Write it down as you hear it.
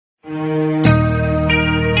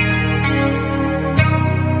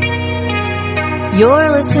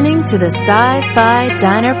You're listening to the SciFi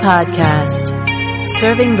Diner Podcast,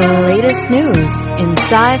 serving the latest news in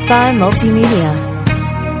sci-fi multimedia.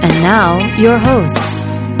 And now, your hosts,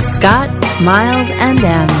 Scott, Miles, and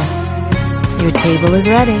Em. Your table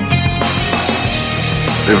is ready.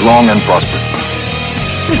 Live long and prosper.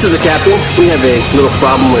 This is the captain. We have a little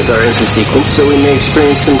problem with our entry sequence, so we may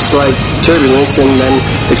experience some slight turbulence and then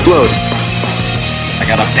explode. I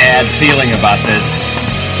got a bad feeling about this.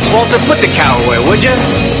 Walter, put the cow away, would you?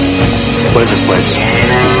 What is this place?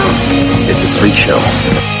 It's a freak show. All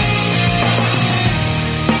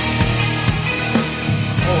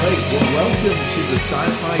right, well, welcome to the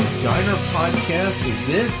Sci-Fi Diner Podcast.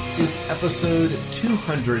 This is episode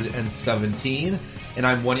 217, and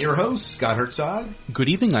I'm one of your hosts, Scott Herzog. Good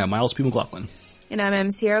evening, I am Miles P. McLaughlin. And I'm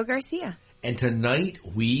MCRO Garcia. And tonight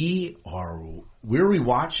we're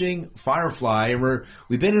rewatching Firefly, and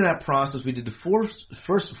we've been in that process. We did the Force. We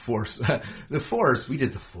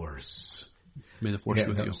did the Force. May the Force be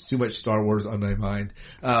with you. Too much Star Wars on my mind.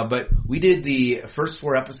 But we did the first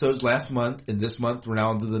 4 episodes last month, and this month we're now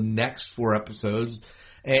on to the next 4 episodes.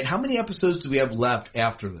 And how many episodes do we have left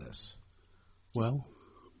after this? Well,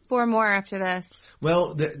 4 more after this.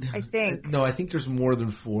 Well, I think. No, I think there's more than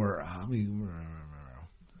 4.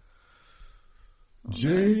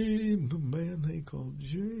 Jane, the man they called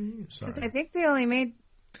Jane. Sorry. I think they only made...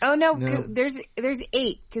 Oh, no. There's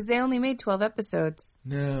 8, because they only made 12 episodes.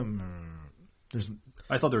 No.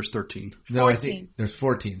 I thought there was 13. No, 14. I think there's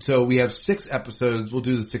 14. So we have 6 episodes. We'll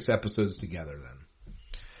do the 6 episodes together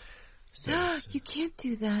then. You can't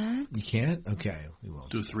do that. You can't? Okay. We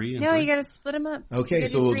won't. Do 3 and No, 3? you gotta split them up. Okay,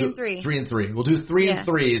 so we'll do 3 and 3. We'll do 3 and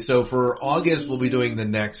 3. So for August, we'll be doing the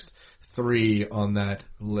next 3 on that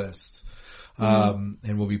list.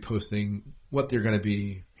 And we'll be posting what they're going to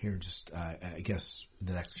be here just, I guess, in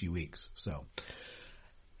the next few weeks. So,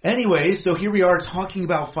 anyway, so here we are talking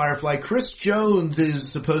about Firefly. Chris Jones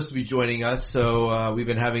is supposed to be joining us, so we've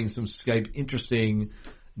been having some Skype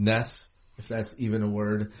interestingness, if that's even a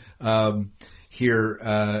word, here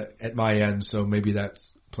at my end. So maybe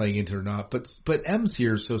that's playing into it or not. But M's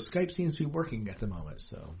here, so Skype seems to be working at the moment.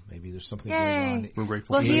 So maybe there's something going on. We're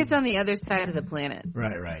grateful. Well, he's on the other side of the planet.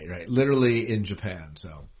 Right. Literally in Japan.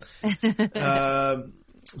 So,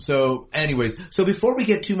 so anyways, so before we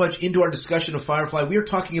get too much into our discussion of Firefly, we are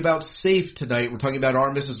talking about SAFE tonight. We're talking about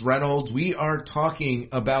our Mrs. Reynolds. We are talking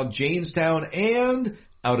about Jaynestown and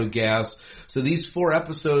Out of Gas. So these 4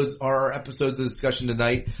 episodes are our episodes of discussion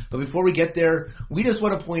tonight. But before we get there, we just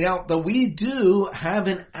want to point out that we do have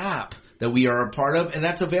an app that we are a part of, and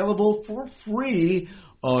that's available for free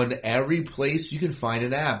on every place you can find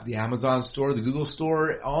an app. The Amazon store, the Google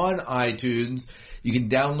store, on iTunes. You can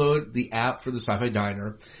download the app for the Sci-Fi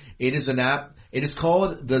Diner. It is an app. It is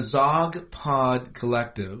called the Zog Pod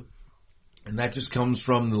Collective. And that just comes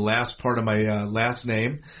from the last part of my last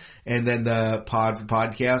name. And then the pod for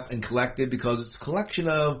podcast, and collected because it's a collection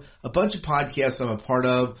of a bunch of podcasts I'm a part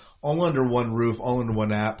of, all under one roof, all under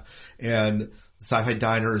one app. And the Sci-Fi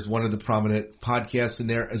Diner is one of the prominent podcasts in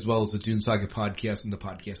there, as well as the Dune Saga podcast and the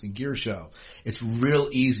Podcasting Gear Show. It's real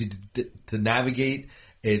easy to navigate.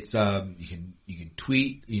 It's you can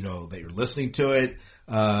tweet, that you're listening to it.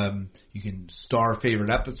 You can star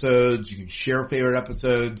favorite episodes. You can share favorite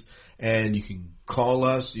episodes. And you can call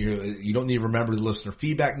us. You don't need to remember the listener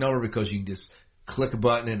feedback number because you can just click a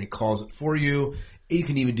button and it calls it for you. You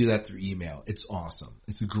can even do that through email. It's awesome.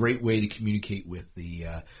 It's a great way to communicate with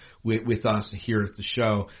the with us here at the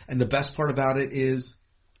show. And the best part about it is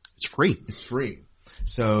it's free. It's free,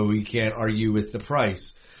 so you can't argue with the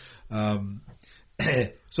price.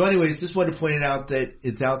 So anyways, just wanted to point it out that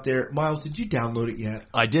it's out there. Miles, did you download it yet?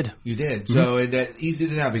 I did. You did. Mm-hmm. So it's easy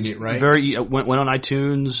to navigate, right? Went on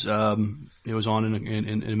iTunes. It was on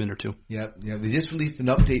in a minute or 2. Yeah. They just released an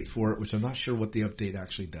update for it, which I'm not sure what the update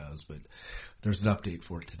actually does, but there's an update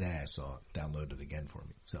for it today. I saw it. Download it again for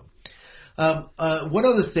me. So, one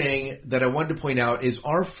other thing that I wanted to point out is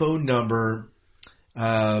our phone number.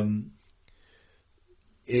 I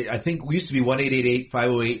think we used to be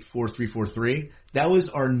 1-888-508-4343. That was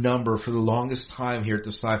our number for the longest time here at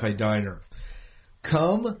the Sci-Fi Diner.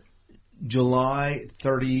 Come July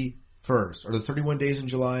 31st, or the 31 days in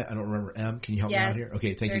July, I don't remember. Em, can you help me out here?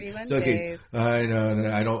 Okay, thank you. 31 days. I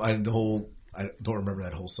know, I don't remember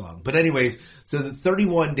that whole song. But anyways, so the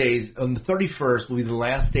 31 days, on the 31st will be the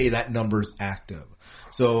last day that number's active.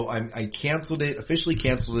 So I officially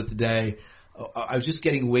canceled it today. I was just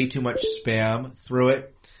getting way too much spam through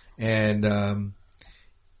it. And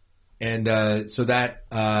so that,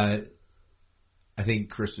 I think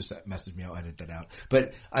Chris just messaged me. I'll edit that out.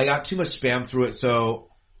 But I got too much spam through it, so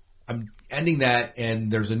ending that,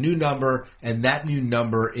 and there's a new number, and that new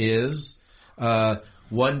number is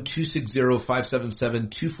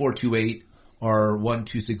 1-260-577-2428 or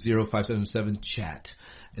 1-260-577-CHAT.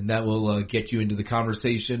 And that will get you into the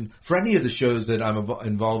conversation for any of the shows that I'm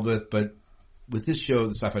involved with, but with this show,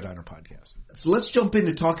 the Sci-Fi Diner podcast. So let's jump in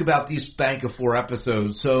to talk about these spank of 4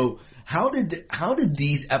 episodes. So how did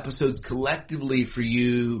these episodes collectively for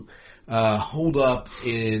you hold up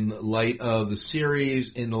in light of the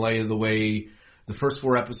series, in the light of the way the first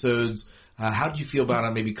 4 episodes? How did you feel about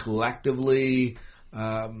them maybe collectively?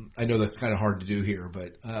 I know that's kind of hard to do here,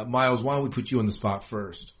 but Miles, why don't we put you on the spot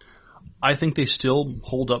first? I think they still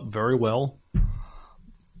hold up very well.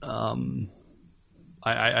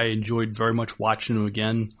 I enjoyed very much watching them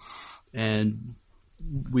again, and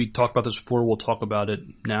we talked about this before. We'll talk about it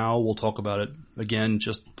now. We'll talk about it again.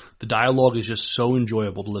 Just the dialogue is just so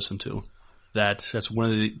enjoyable to listen to. That's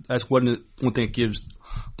one thing that gives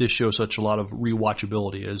this show such a lot of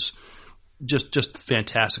rewatchability is just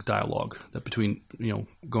fantastic dialogue that between going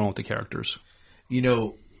on with the characters.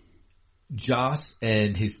 Joss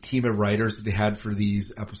and his team of writers that they had for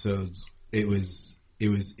these episodes, it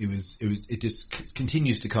just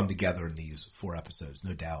continues to come together in these 4 episodes,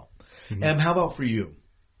 no doubt. Mm-hmm. How about for you?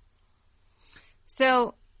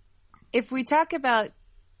 So, if we talk about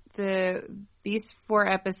these 4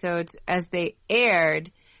 episodes as they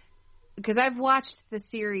aired, because I've watched the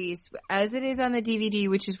series as it is on the DVD,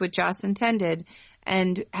 which is what Joss intended,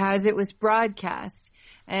 and as it was broadcast.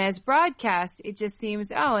 And as broadcast, it just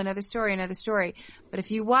seems, another story. But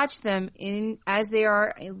if you watch them as they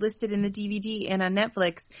are listed in the DVD and on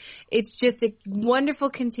Netflix, it's just a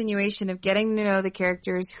wonderful continuation of getting to know the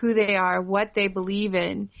characters, who they are, what they believe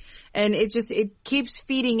in. And it keeps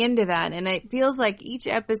feeding into that. And it feels like each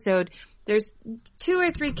episode, there's 2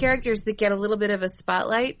 or 3 characters that get a little bit of a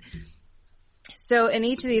spotlight. So in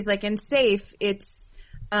each of these, like in Safe, it's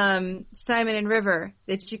Simon and River,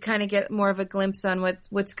 that you kind of get more of a glimpse on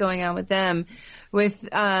what's going on with them. With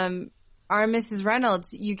our Mrs.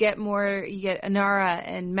 Reynolds, you get Anara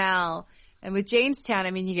and Mal. And with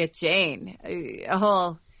Jaynestown, you get Jane, a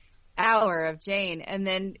whole hour of Jane. And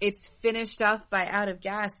then it's finished off by Out of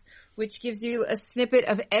Gas, which gives you a snippet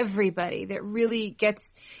of everybody that really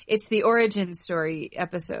it's the origin story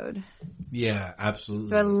episode. Yeah, absolutely.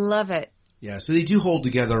 So I love it. Yeah, so they do hold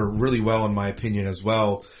together really well, in my opinion, as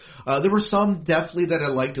well. There were some definitely that I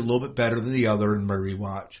liked a little bit better than the other in my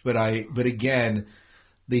rewatch, but again,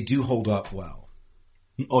 they do hold up well.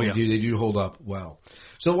 Oh yeah, they do hold up well.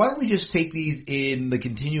 So why don't we just take these in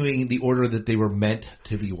the order that they were meant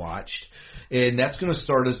to be watched, and that's going to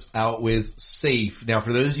start us out with Safe. Now,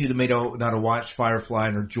 for those of you that may not have watched Firefly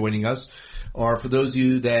and are joining us, or for those of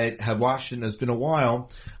you that have watched and it's been a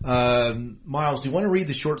while, Miles, do you want to read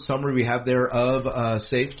the short summary we have there of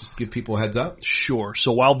Safe, just to give people a heads up? Sure.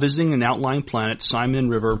 So while visiting an outlying planet, Simon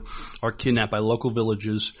and River are kidnapped by local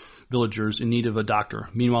villagers in need of a doctor.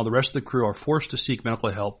 Meanwhile, the rest of the crew are forced to seek medical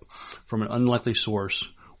help from an unlikely source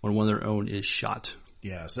when one of their own is shot.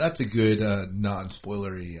 Yeah, so that's a good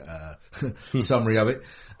non-spoilery summary of it.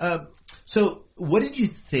 So what did you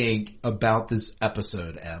think about this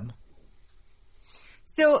episode, Em?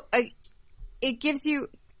 So it gives you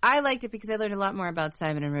 – I liked it because I learned a lot more about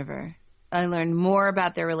Simon and River. I learned more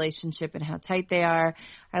about their relationship and how tight they are.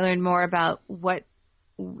 I learned more about what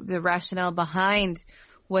the rationale behind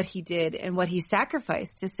what he did and what he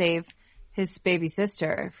sacrificed to save his baby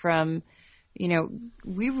sister from –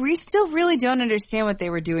 we still really don't understand what they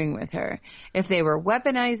were doing with her. If they were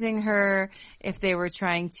weaponizing her, if they were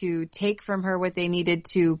trying to take from her what they needed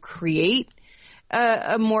to create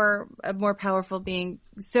a more powerful being.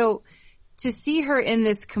 So to see her in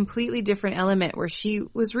this completely different element where she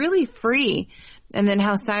was really free, and then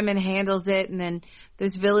how Simon handles it, and then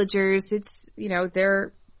those villagers, it's,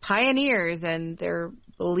 they're pioneers and they're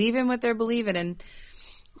believing what they're believing, and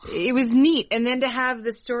it was neat. And then to have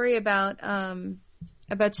the story about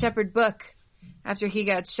Shepherd Book after he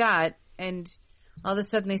got shot, and all of a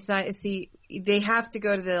sudden they have to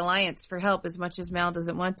go to the Alliance for help as much as Mal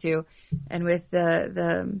doesn't want to. And with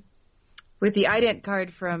the ident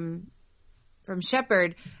card from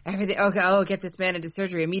Shepherd, everything, get this man into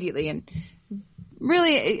surgery immediately. And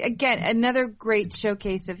really, again, another great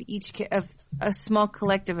showcase of of a small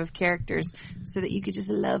collective of characters so that you could just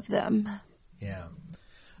love them. Yeah.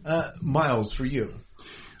 Miles, for you.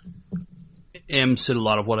 Em said a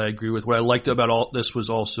lot of what I agree with. What I liked about all this was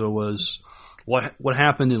what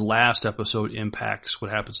happened in last episode impacts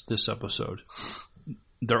what happens this episode.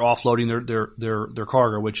 They're offloading their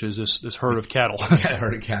cargo, which is this herd of cattle. Yeah,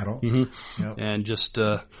 herd of cattle. Mm-hmm. Yep. And just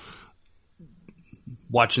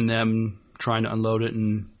watching them trying to unload it,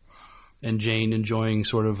 and Jane enjoying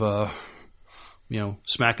sort of,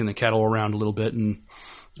 smacking the cattle around a little bit. And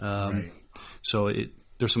Right. so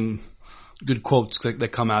there's some good quotes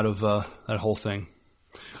that come out of that whole thing.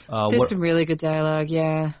 There's some really good dialogue,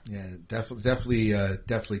 yeah. Yeah,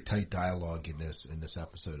 definitely tight dialogue in this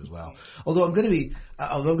episode as well. Although I'm going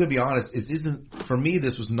to be honest, it isn't for me.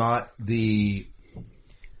 This was not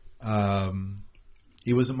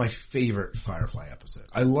it wasn't my favorite Firefly episode.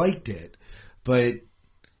 I liked it, but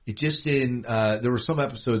it just didn't. There were some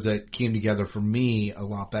episodes that came together for me a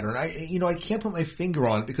lot better, and I can't put my finger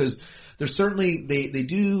on it because there's certainly they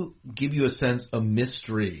do give you a sense of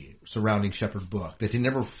mystery surrounding Shepherd Book that they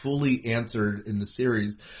never fully answered in the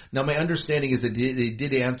series. Now, my understanding is that they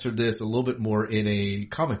did answer this a little bit more in a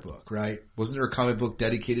comic book, right? Wasn't there a comic book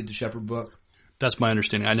dedicated to Shepherd Book? That's my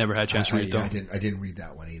understanding. I never had a chance to read it, though. I didn't read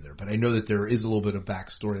that one either, but I know that there is a little bit of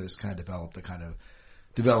backstory that's kind of developed that kind of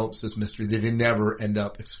develops this mystery that they never end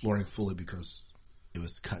up exploring fully because it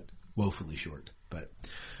was cut woefully short. But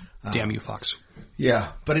damn you, Fox.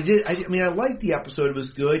 Yeah, but I liked the episode. It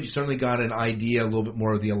was good. You certainly got an idea, a little bit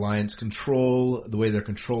more of the Alliance control, the way they're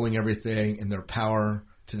controlling everything, and their power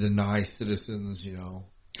to deny citizens, the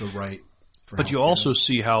right. But you also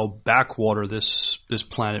see how backwater this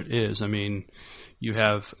planet is. I mean, you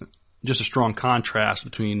have just a strong contrast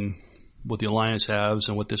between what the Alliance has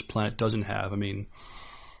and what this planet doesn't have. I mean,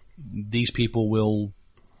 these people will,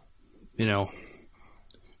 the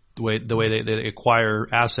way they acquire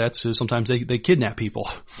assets is sometimes they kidnap people.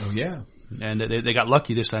 Oh yeah, and they got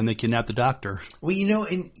lucky this time. They kidnapped the doctor. Well,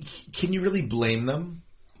 and can you really blame them?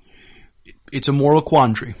 It's a moral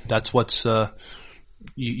quandary. That's what's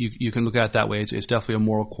you can look at it that way. It's definitely a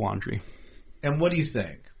moral quandary. And what do you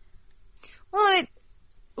think?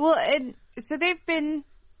 So they've been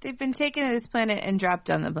taken to this planet and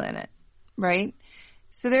dropped on the planet, right?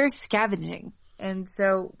 So they're scavenging. And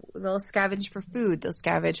so they'll scavenge for food, they'll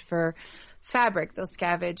scavenge for fabric, they'll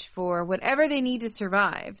scavenge for whatever they need to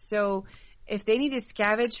survive. So if they need to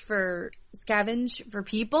scavenge for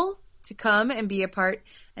people to come and be a part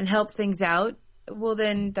and help things out, well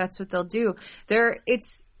then that's what they'll do.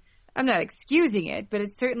 I'm not excusing it, but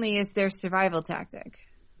it certainly is their survival tactic.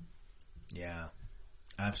 Yeah,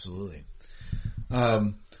 absolutely.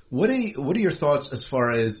 What are your thoughts as far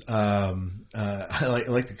as I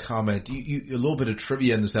like the comment. You a little bit of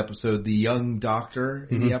trivia in this episode. The young doctor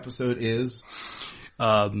in the episode is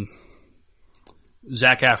Zac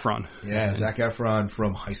Efron. Yeah, Zac Efron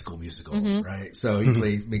from High School Musical, right? So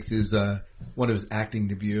he makes his one of his acting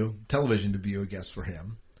debut, television debut, I guess, for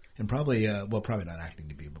him, and probably not acting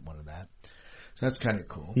debut, but one of that. So that's kind of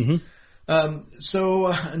cool.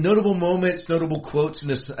 So notable moments, notable quotes in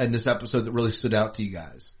this episode that really stood out to you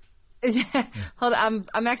guys. Hold on,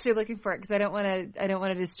 I'm actually looking for it because I don't want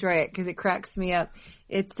to destroy it because it cracks me up.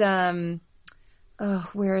 It's where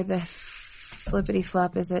the flippity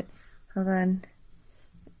flop is it? Hold on,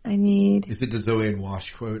 Is it the Zoe and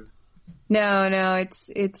Wash quote? No,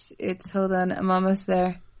 it's hold on, I'm almost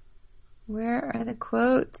there. Where are the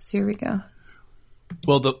quotes? Here we go.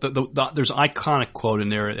 Well, there's an iconic quote in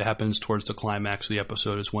there. It happens towards the climax of the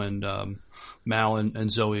episode is when Mal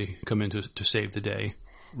and Zoe come in to save the day.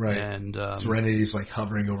 Right. And Serenity's like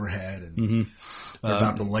hovering overhead and they're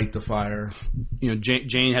about to light the fire.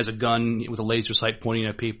 Jane has a gun with a laser sight pointing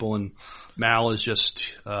at people, and Mal is just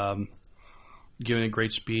giving a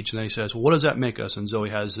great speech, and then he says, "Well, what does that make us?" And Zoe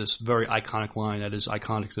has this very iconic line that is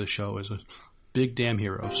iconic to the show: "Is a big damn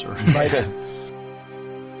hero, sir."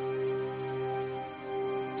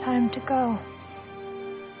 Time to go.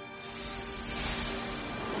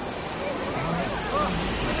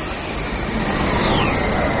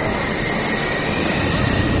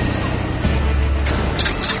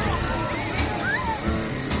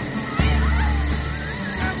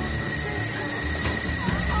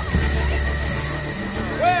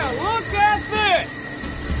 Well, look at this!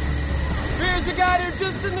 Appears you got here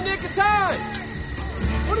just in the nick of time.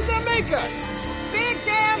 What does that make us? Big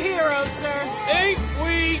damn heroes, sir. Ain't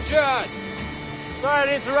we just? Sorry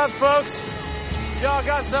to interrupt, folks. Y'all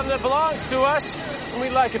got something that belongs to us, and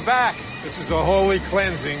we'd like it back. This is a holy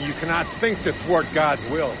cleansing. You cannot think to thwart God's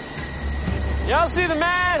will. Y'all see the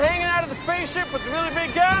man hanging out of the spaceship with the really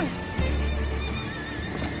big gun?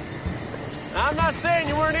 Now, I'm not saying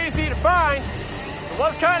you weren't easy to find. It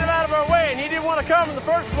was kind of out of our way, and he didn't want to come in the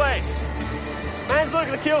first place. Man's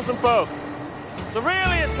looking to kill some folk. So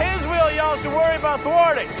really, it's his will y'all should worry about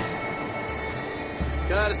thwarting.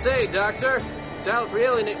 Gotta say, Doctor, talent for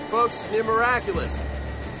alienating folks is near miraculous.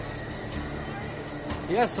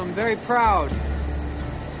 Yes, I'm very proud.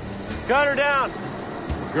 Cut her down.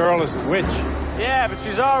 The girl is a witch. Yeah, but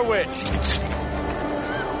she's our witch.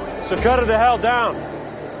 So cut it the hell down.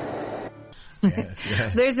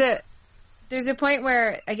 There's a point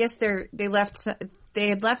where I guess they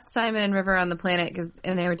had left Simon and River on the planet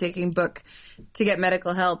and they were taking Book to get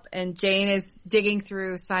medical help, and Jane is digging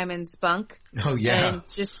through Simon's bunk. Oh yeah, and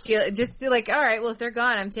just like, all right, well if they're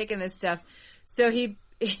gone, I'm taking this stuff. So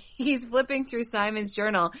he's flipping through Simon's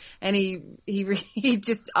journal, and he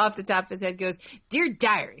just off the top of his head goes, "Dear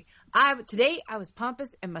Diary, today I was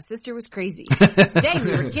pompous and my sister was crazy. Today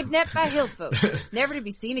we were kidnapped by hill folk, never to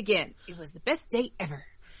be seen again. It was the best day ever."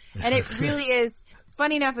 And it really is.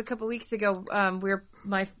 Funny enough, a couple weeks ago,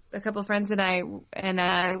 a couple friends and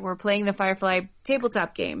I were playing the Firefly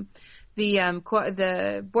tabletop game,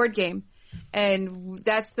 the board game, and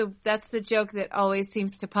that's the joke that always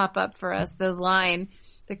seems to pop up for us. The line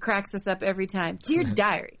that cracks us up every time. "Dear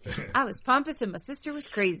Diary, I was pompous and my sister was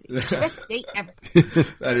crazy. Best date ever."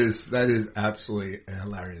 That is absolutely a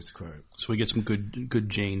hilarious quote. So we get some good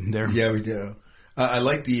Jane there. Yeah, we do. I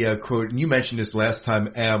like the quote, and you mentioned this last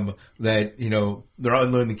time, Em, that they're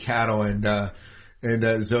unloading the cattle, and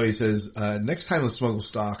Zoe says, "Next time let's smuggle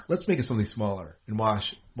stock. Let's make it something smaller." And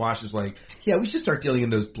Wash is like, "Yeah, we should start dealing in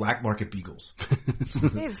those black market beagles."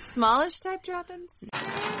 They have smallish type drop-ins.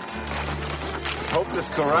 Hope this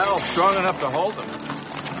corral's strong enough to hold them.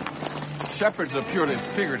 Shepherd's a purely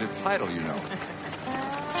figurative title, you know.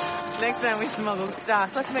 Next time we smuggle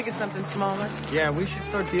stock, let's make it something smaller. Yeah, we should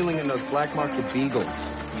start dealing in those black market beagles.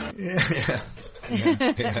 Yeah.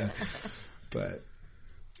 But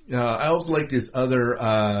I also like this other.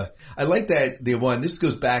 I like that the one. This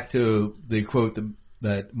goes back to the quote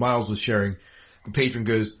that Miles was sharing. The patron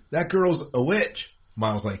goes, "That girl's a witch."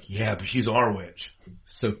 Miles like, "Yeah, but she's our witch.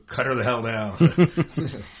 So cut her the hell down."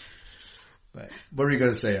 But what were you going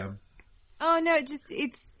to say, Em? Oh no,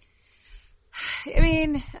 I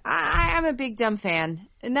mean, I'm a big dumb fan.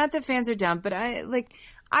 Not that fans are dumb, but I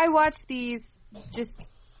watch these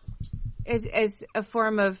just as a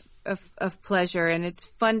form of pleasure, and it's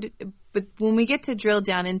fun. But when we get to drill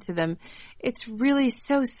down into them, it's really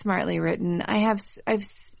so smartly written.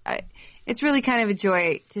 It's really kind of a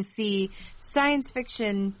joy to see science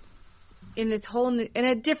fiction in this in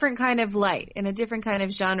a different kind of light, in a different kind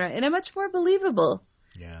of genre, in a much more believable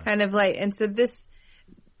kind of light. And so this.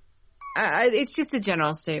 It's just a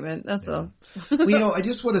general statement. That's all. Well, I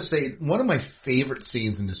just want to say one of my favorite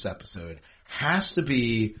scenes in this episode has to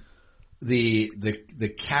be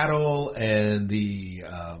the cattle and the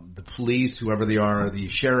police, whoever they are, the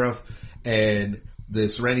sheriff and the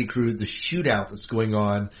Serenity crew, the shootout that's going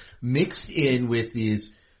on, mixed in with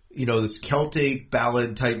these, this Celtic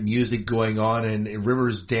ballad type music going on, and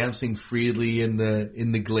River's dancing freely in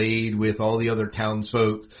the glade with all the other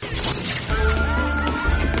townsfolk.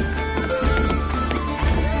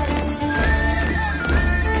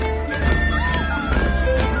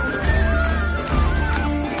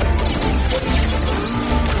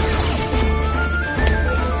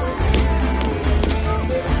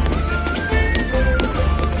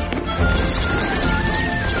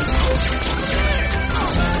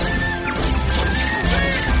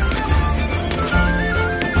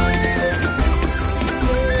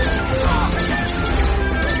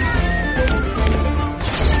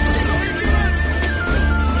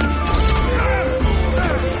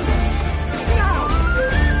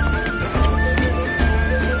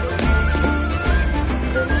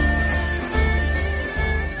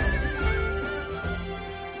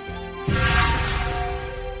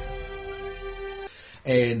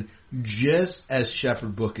 And just as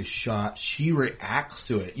Shepherd Book is shot, she reacts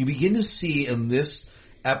to it. You begin to see in this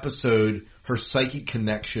episode her psychic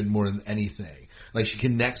connection more than anything. Like she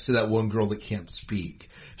connects to that one girl that can't speak.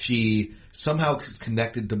 She somehow is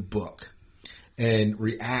connected to Book and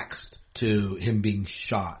reacts to him being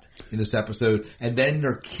shot in this episode. And then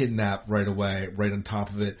they're kidnapped right away, right on top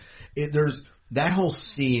of it. That whole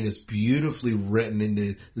scene is beautifully written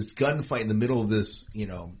into this gunfight in the middle of this,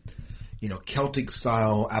 Celtic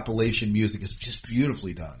style Appalachian music is just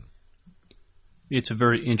beautifully done. It's a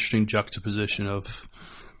very interesting juxtaposition of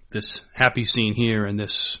this happy scene here and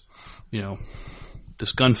this,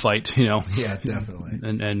 this gunfight, Yeah, definitely.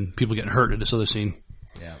 and people getting hurt in this other scene.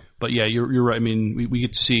 Yeah. But yeah, you're right. I mean, we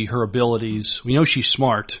get to see her abilities. We know she's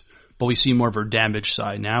smart, but we see more of her damage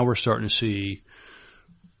side. Now we're starting to see,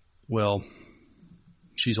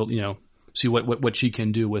 she's, see what she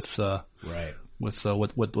can do with, right. With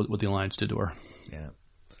what the Alliance did to her. Yeah.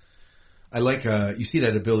 I like, you see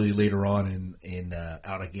that ability later on in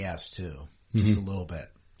Out of Gas too. Just a little bit.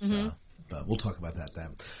 Mm-hmm. So, but we'll talk about that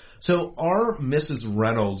then. So our Mrs.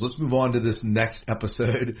 Reynolds, let's move on to this next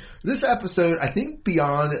episode. This episode, I think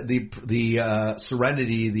beyond the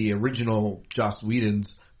Serenity, the original Joss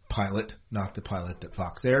Whedon's pilot, not the pilot that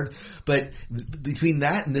Fox aired. But between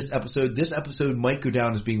that and this episode might go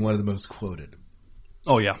down as being one of the most quoted.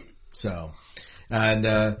 Oh yeah. So, and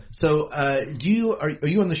are you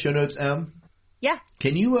on the show notes, Em? Yeah.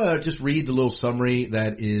 Can you just read the little summary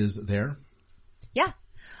that is there? Yeah.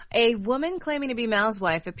 A woman claiming to be Mal's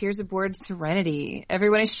wife appears aboard Serenity.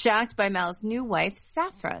 Everyone is shocked by Mal's new wife,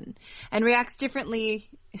 Saffron, and reacts differently.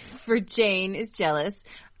 For Jane is jealous.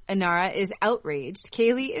 Inara is outraged.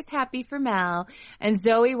 Kaylee is happy for Mal. And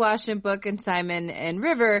Zoe, Washington, Book, and Simon and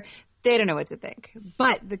River, they don't know what to think.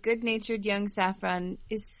 But the good-natured young Saffron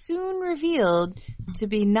is soon revealed to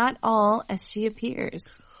be not all as she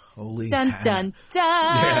appears. Holy dun, Hannah. dun,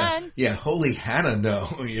 dun. Yeah, holy Hannah,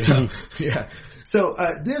 no. You know? Yeah. So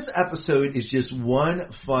this episode is just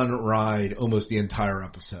one fun ride almost the entire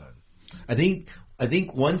episode. I think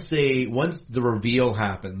once the reveal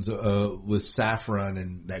happens with Saffron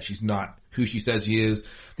and that she's not who she says she is,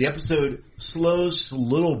 the episode slows just a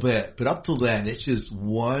little bit. But up till then, it's just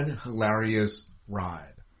one hilarious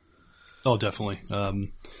ride. Oh, definitely.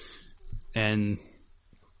 And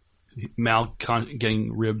Mal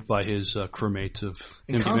getting ribbed by his crewmates of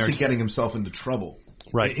and constantly getting himself into trouble,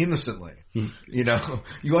 right? Innocently, you know,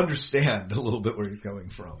 you understand a little bit where he's coming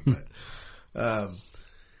from. But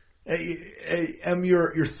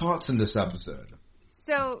your thoughts in this episode?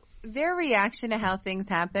 So their reaction to how things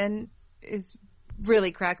happen is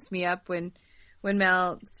really cracks me up when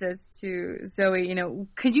Mal says to Zoe, you know,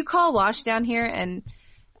 could you call Wash down here? And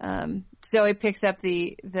Zoe picks up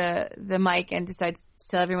the mic and decides to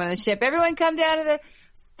tell everyone on the ship, everyone come down to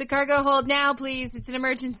the cargo hold now, please. It's an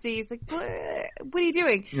emergency. It's like, what are you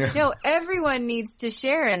doing? Yeah. No, everyone needs to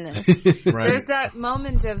share in this. Right. There's that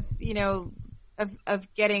moment of, you know,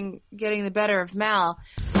 of getting the better of Mal.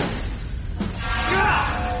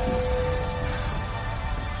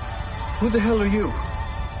 Who the hell are you?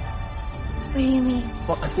 What do you mean?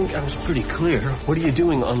 Well, I think I was pretty clear. What are you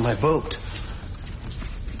doing on my boat?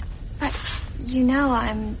 But you know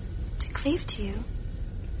I'm to cleave to you.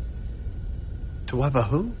 To what about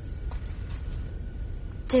who?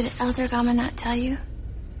 Did Elder Gama not tell you?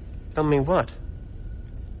 Tell me what?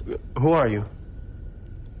 Who are you?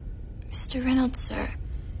 Mr. Reynolds, sir.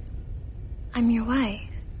 I'm your wife.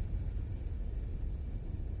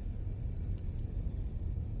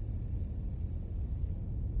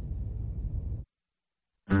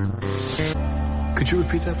 Could you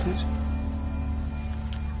repeat that, please?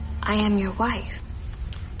 I am your wife.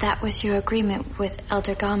 That was your agreement with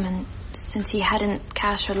Elder Gaman since he hadn't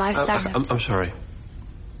cashed your livestock. I'm sorry.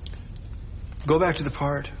 Go back to the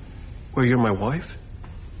part where you're my wife.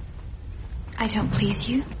 I don't please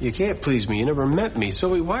you. You can't please me. You never met me.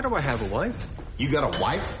 So why do I have a wife? You got a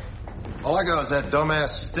wife? All I got is that dumbass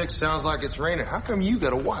stick sounds like it's raining. How come you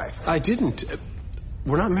got a wife? I didn't.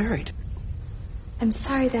 We're not married. I'm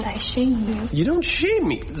sorry that I shamed you. You don't shame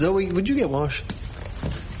me. Zoe, would you get washed?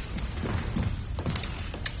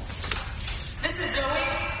 This is Zoe.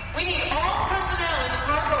 We need all personnel in the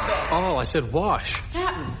cargo bay. Oh, I said wash.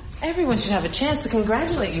 Captain, everyone should have a chance to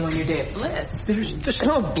congratulate you on your day of bliss. There's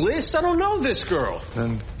no bliss. I don't know this girl.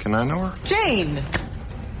 Then can I know her? Jane,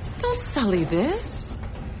 don't sully this.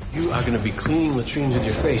 You are going to be cleaning latrines with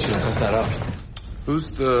your face. You'll cut that up.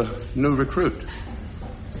 Who's the new recruit?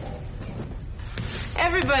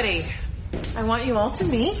 Everybody, I want you all to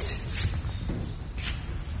meet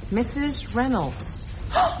Mrs. Reynolds.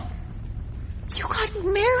 You got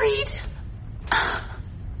married?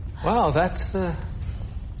 Wow, that's,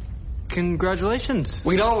 congratulations.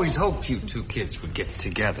 We'd always hoped you two kids would get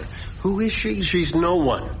together. Who is she? She's no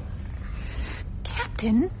one.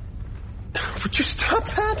 Captain? Would you stop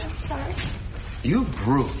that? I'm sorry. You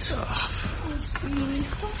brute. Oh, sweetie,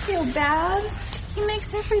 don't feel bad. He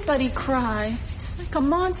makes everybody cry. He's like a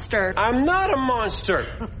monster. I'm not a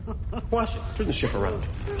monster. Watch it. Turn the ship around.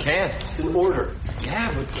 Can't. It's in order.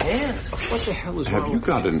 Yeah, but can't. What the hell is wrong? Have you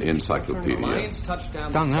got an encyclopedia? Lions touched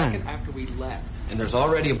down the second after we left. And there's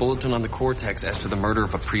already a bulletin on the Cortex as to the murder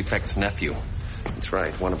of a prefect's nephew. That's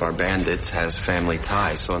right. One of our bandits has family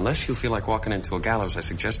ties. So unless you feel like walking into a gallows, I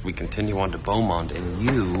suggest we continue on to Beaumont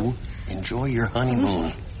and you enjoy your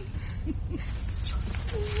honeymoon.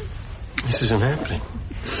 This isn't happening.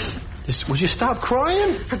 Would you stop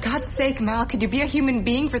crying? For God's sake, Mal, could you be a human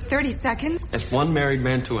being for 30 seconds? As one married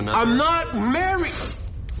man to another. I'm not married.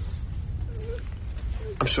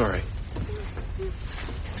 I'm sorry.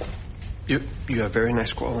 You have very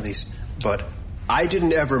nice qualities, but I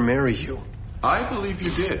didn't ever marry you. I believe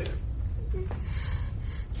you did.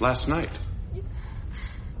 Last night.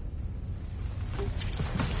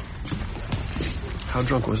 How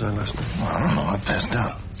drunk was I last night? I don't know. I passed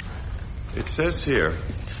out. It says here,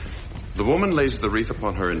 the woman lays the wreath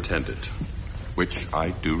upon her intended, which I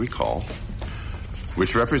do recall,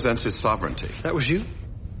 which represents his sovereignty. That was you?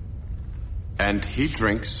 And he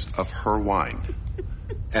drinks of her wine.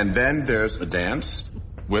 And then there's a dance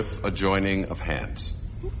with a joining of hands.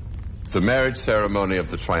 The marriage ceremony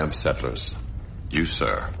of the Triumph settlers. You,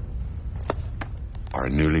 sir, are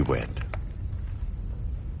newlywed.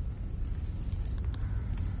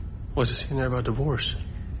 What's this in there about divorce?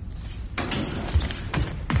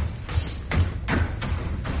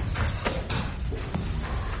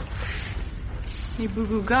你不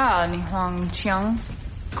顾噶，你黄腔。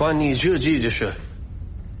关你这记就是。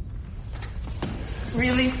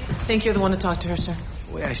 Really? Think you're the one to talk to her, sir?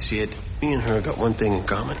 The way I see it, me and her got one thing in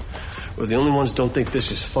common. We're the only ones who don't think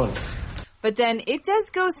this is fun. But then it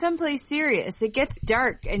does go someplace serious. It gets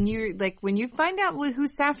dark, and you're like, when you find out who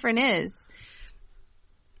Saffron is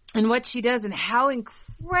and what she does and how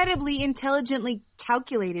incredibly intelligently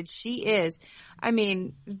calculated she is. I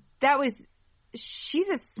mean, she's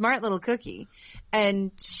a smart little cookie,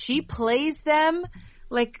 and she plays them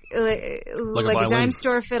like a dime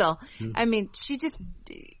store fiddle. Mm-hmm. I mean,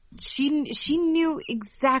 she knew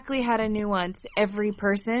exactly how to nuance every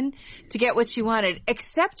person to get what she wanted,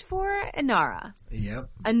 except for Inara. Yep.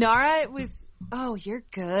 Inara was, oh, you're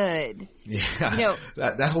good. Yeah. You know,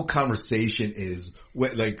 that whole conversation is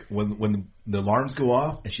like when the alarms go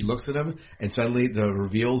off and she looks at him and suddenly the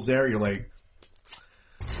reveal's there, you're like,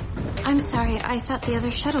 I'm sorry, I thought the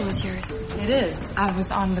other shuttle was yours. It is. I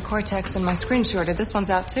was on the Cortex and my screen shorted. This one's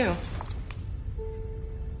out too.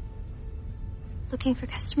 Looking for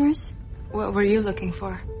customers? What were you looking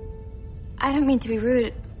for? I don't mean to be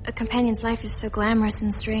rude. A companion's life is so glamorous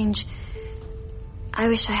and strange. I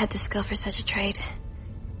wish I had the skill for such a trade.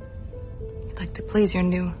 You'd like to please your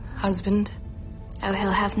new husband? Oh,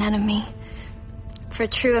 he'll have none of me. For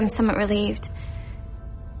true, I'm somewhat relieved.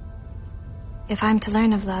 If I'm to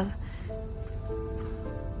learn of love,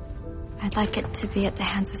 I'd like it to be at the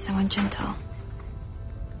hands of someone gentle.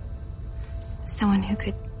 Someone who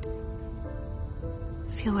could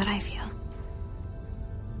feel what I feel.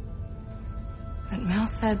 But Mel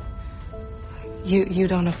said you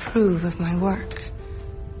don't approve of my work.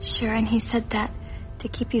 Sure, and he said that to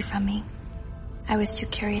keep you from me. I was too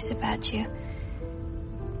curious about you.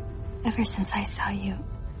 Ever since I saw you.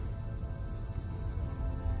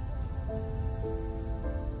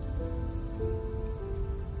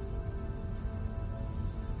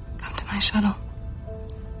 Come to my shuttle.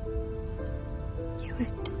 You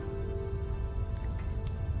would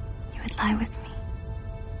lie with me.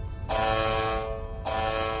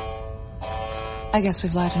 I guess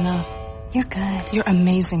we've lied enough. You're good. You're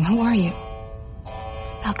amazing. Who are you?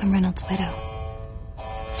 Malcolm Reynolds' widow.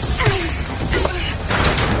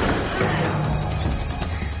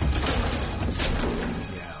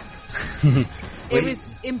 It was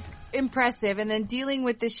impressive, and then dealing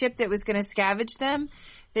with the ship that was going to scavenge them,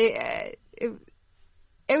 that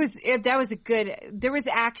was a good. There was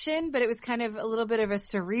action, but it was kind of a little bit of a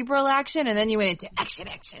cerebral action, and then you went into action.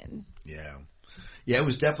 Yeah, it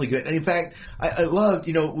was definitely good. And in fact, I loved,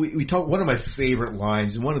 we talked, one of my favorite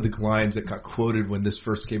lines, and one of the lines that got quoted when this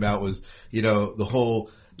first came out was, the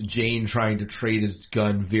whole Jane trying to trade his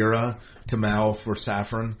gun Vera to Mal for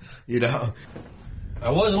Saffron, I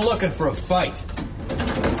wasn't looking for a fight.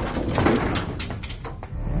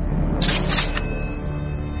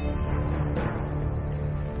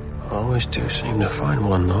 Always do seem to find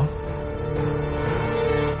one, though.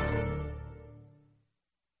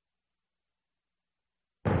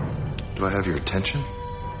 Do I have your attention?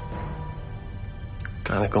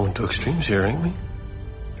 Kind of going to extremes here, ain't we?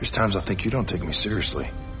 There's times I think you don't take me seriously.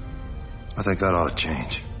 I think that ought to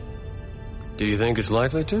change. Do you think it's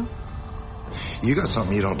likely to? You got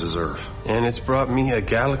something you don't deserve. And it's brought me a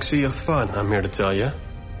galaxy of fun, I'm here to tell you.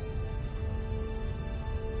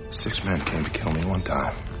 6 men came to kill me one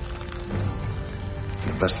time.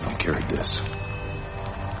 And the best of them carried this.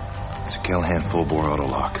 It's a Callahan full-bore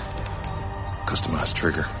auto-lock. Customized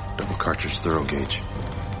trigger. Double cartridge thorough gauge.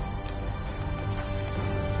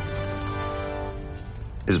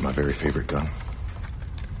 It is my very favorite gun.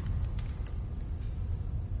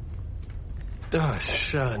 You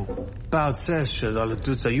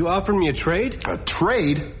offered me a trade? A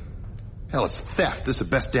trade? Hell, it's theft. This is the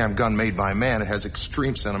best damn gun made by man. It has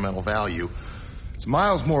extreme sentimental value. It's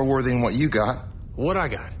miles more worthy than what you got. What I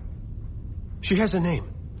got? She has a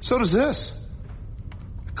name. So does this.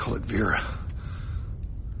 I call it Vera.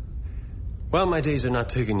 Well, my days of not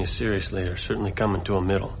taking you seriously are certainly coming to a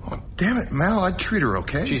middle. Oh, damn it, Mal. I'd treat her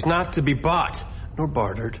okay. She's not to be bought, nor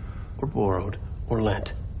bartered, or borrowed, or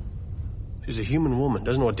lent. She's a human woman,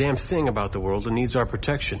 doesn't know a damn thing about the world and needs our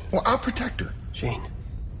protection. Well, I'll protect her. Jane,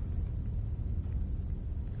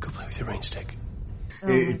 go play with your rain stick.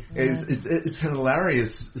 It's a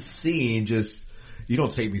hilarious scene, just, you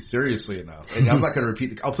don't take me seriously enough. And I'm not going to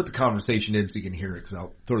repeat I'll put the conversation in so you can hear it because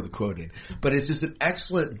I'll throw the quote in. But it's just an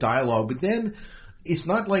excellent dialogue. But then it's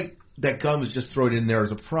not like that gun was just thrown in there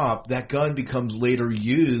as a prop. That gun becomes later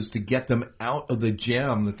used to get them out of the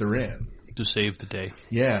jam that they're in. To save the day.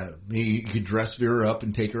 Yeah. You could dress Vera up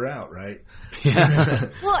and take her out, right? Yeah.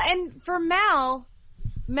 Well, and for Mal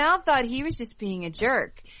thought he was just being a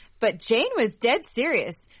jerk. But Jane was dead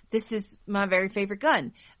serious. This is my very favorite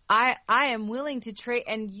gun. I am willing to trade,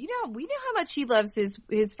 and we know how much he loves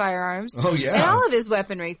his firearms. Oh, yeah. And all of his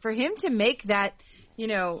weaponry. For him to make that,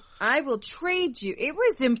 I will trade you. It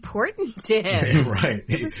was important to him. Right.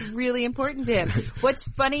 It was really important to him. What's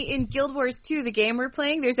funny, in Guild Wars 2, the game we're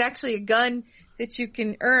playing, there's actually a gun that you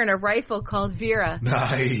can earn, a rifle called Vera.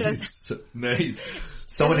 Nice. Nice.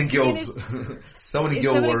 Someone in Guild Wars.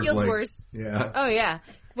 Yeah. Oh, yeah.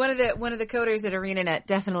 One of the coders at ArenaNet,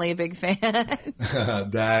 definitely a big fan.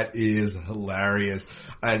 That is hilarious.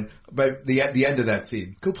 And but the end of that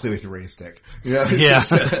scene, go play with your rain stick.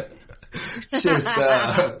 Yeah.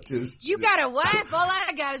 Just you got a wife? All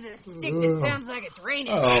I got is a stick that sounds like it's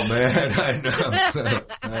raining. Oh man,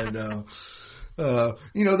 I know.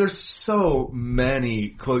 There's so many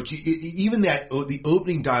quotes. Even the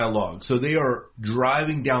opening dialogue. So they are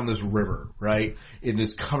driving down this river, right, in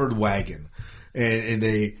this covered wagon, and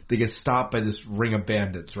they get stopped by this ring of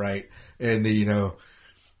bandits, right, and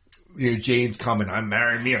Jane's comment, "I'm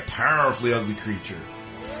marrying me a powerfully ugly creature."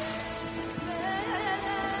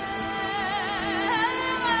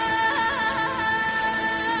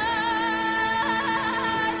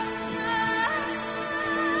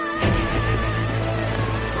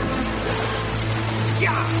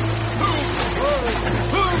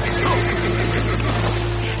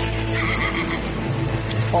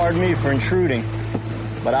 Pardon me for intruding,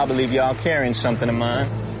 but I believe y'all carrying something of mine.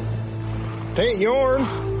 Tain't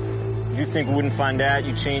yourn. You think we wouldn't find out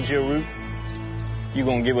you changed your route? You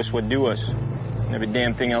gonna give us what due us, and every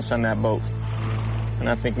damn thing else on that boat. And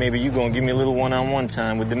I think maybe you gonna give me a little one-on-one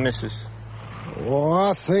time with the missus. Well,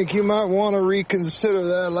 I think you might want to reconsider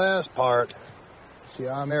that last part. See,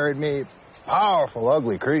 I married me a powerful,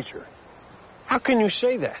 ugly creature. How can you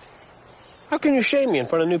say that? How can you shame me in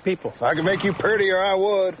front of new people? If I could make you prettier, I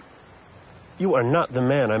would. You are not the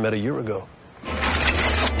man I met a year ago.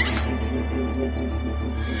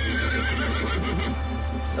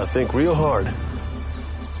 Now think real hard.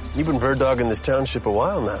 You've been bird dogging this township a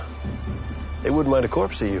while now. They wouldn't mind a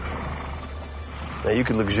corpse of you. Now you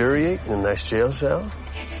could luxuriate in a nice jail cell,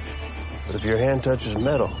 but if your hand touches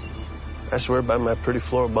metal, I swear by my pretty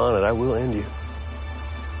floral bonnet, I will end you.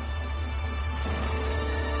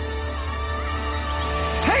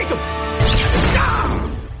 Take him!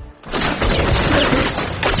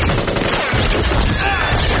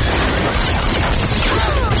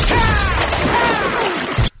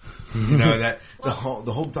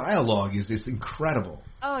 The whole dialogue is just incredible.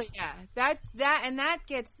 Oh yeah, that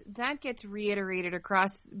gets reiterated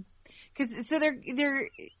across, because so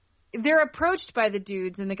they're approached by the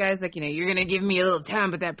dudes, and the guy's like, you're gonna give me a little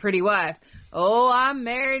time with that pretty wife. Oh, I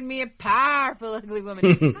married me a powerful ugly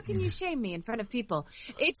woman. How can you shame me in front of people?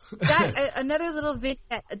 It's that another little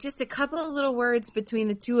vignette, just a couple of little words between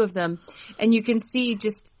the two of them, and you can see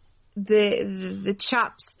just the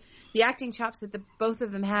chops, the acting chops that both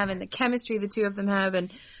of them have, and the chemistry the two of them have,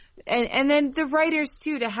 and then the writers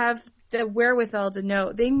too, to have the wherewithal to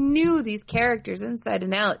know they knew these characters inside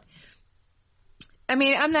and out. I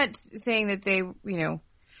mean, I'm not saying that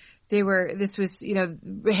this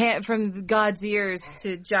was, from God's ears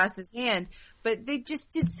to Joss's hand, but they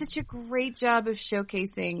just did such a great job of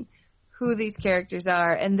showcasing who these characters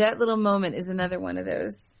are, and that little moment is another one of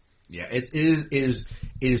those. Yeah, it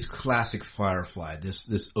is classic Firefly.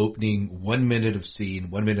 This opening 1 minute of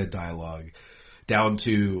scene, 1 minute of dialogue, down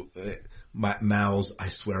to Mal's, "I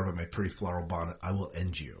swear by my pretty floral bonnet, I will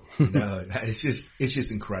end you." It's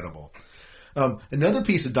just incredible. Another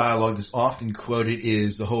piece of dialogue that's often quoted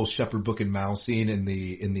is the whole Shepherd Book and Mal scene in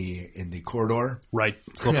the corridor. Right.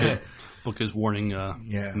 Book is warning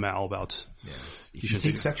Mal about. Yeah. If you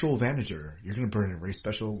take sexual advantage of her, you're going to burn a very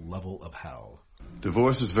special level of hell.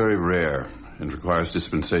 Divorce is very rare and requires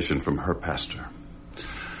dispensation from her pastor.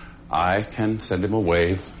 I can send him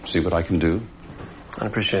away, see what I can do. I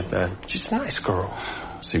appreciate that. She's a nice girl.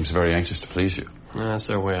 Seems very anxious to please you. That's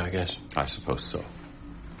their way, I guess. I suppose so.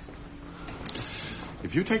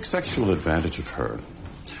 If you take sexual advantage of her,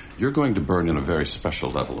 you're going to burn in a very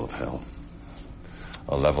special level of hell.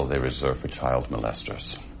 a level they reserve for child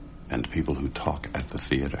molesters and people who talk at the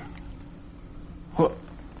theater. What?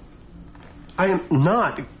 I am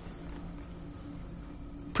not.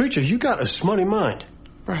 Preacher, you got a smutty mind.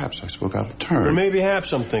 Perhaps I spoke out of turn. Or maybe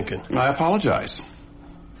haps, I'm thinking. I apologize.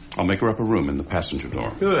 I'll make her up a room in the passenger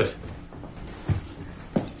dorm. Good.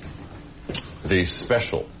 The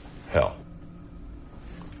special hell.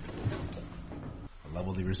 A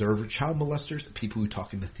level they reserve for child molesters and people who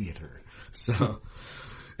talk in the theater. So,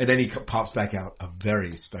 and then he pops back out a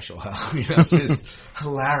very special hell. You know, it's just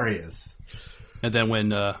hilarious. And then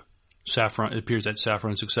when Saffron, it appears that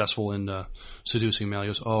Saffron is successful in seducing Mal, he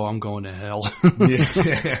goes, "Oh, I'm going to hell."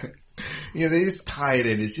 Yeah, they just tie it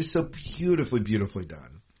in. It's just so beautifully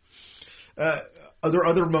done. Are there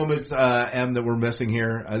other moments, Em, that we're missing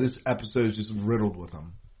here? This episode is just riddled with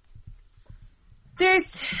them.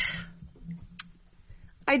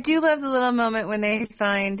 I do love the little moment when they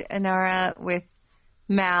find Inara with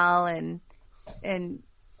Mal, and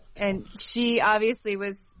she obviously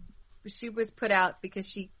was put out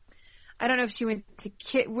because I don't know if she went to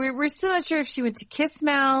kiss. We're still not sure if she went to kiss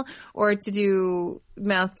Mal or to do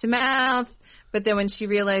mouth to mouth. But then when she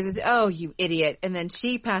realizes, oh, you idiot, and then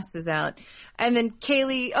she passes out, and then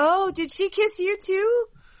Kaylee, oh, did she kiss you too?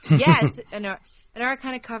 Yes, Inara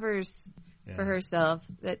kind of covers for herself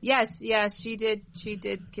that yes, she did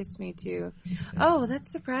kiss me too. Oh, that's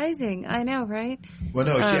surprising. I know, right? Well,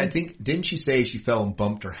 no, I think didn't she say she fell and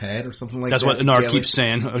bumped her head or something like that's that? That's what Inara keeps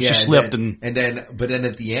saying. She slipped but then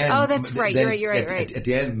at the end, oh, that's right. You're right. At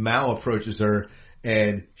the end, Mal approaches her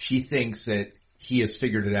and she thinks that he has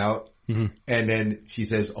figured it out. Mm-hmm. And then she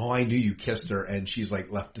says, "Oh, I knew you kissed her," and she's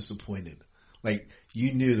like left disappointed. Like,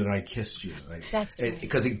 you knew that I kissed you. Like, that's right.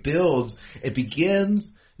 Because it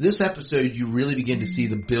begins. This episode, you really begin to see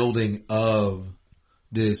the building of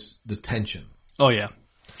this tension. Oh yeah,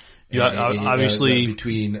 obviously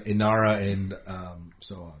between Inara and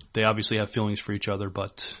so on. They obviously have feelings for each other,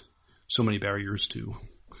 but so many barriers to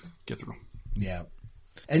get through. Yeah.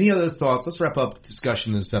 Any other thoughts? Let's wrap up the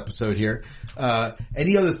discussion in this episode here.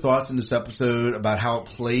 Any other thoughts in this episode about how it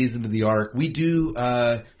plays into the arc? We do.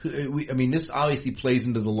 This obviously plays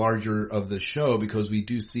into the larger of the show because we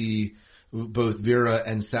do see both Vera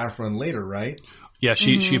and Saffron later, right? Yeah,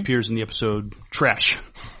 she appears in the episode Trash.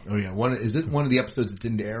 Oh yeah, is it one of the episodes that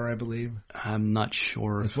didn't air? I believe. I'm not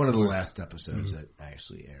sure. It's one of the last episodes that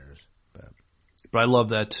actually airs. But I love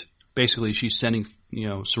that. Basically, she's sending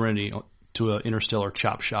Serenity to an interstellar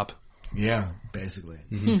chop shop. Yeah, basically.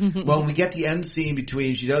 Mm-hmm. Well, when we get the end scene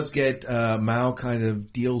between, she does get Mal kind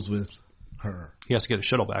of deals with her. He has to get a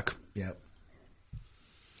shuttle back. Yep.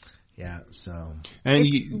 Yeah. So. And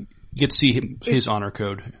you get to see his honor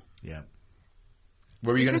code. Yeah.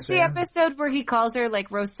 What were you going to say? Is this the episode where he calls her like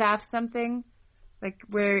Rosaf something? Like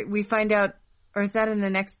where we find out, or is that in the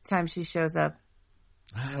next time she shows up?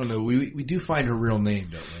 I don't know. We do find her real name,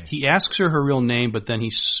 don't we? He asks her her real name, but then he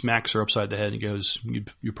smacks her upside the head and goes,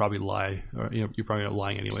 "You probably lie. Or, you're probably not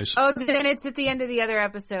lying anyways." Oh, then it's at the end of the other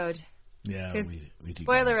episode. Yeah. We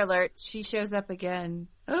spoiler alert: she shows up again.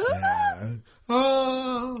 Yeah.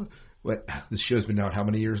 Oh. What? This show's been out how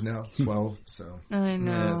many years now? 12. So I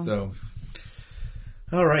know. Yeah, so.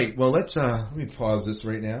 All right. Well, let me pause this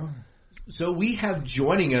right now. So we have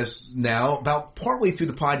joining us now about partway through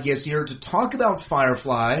the podcast here to talk about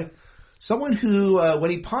Firefly. Someone who,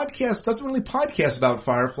 when he podcasts, doesn't really podcast about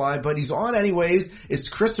Firefly, but he's on anyways. It's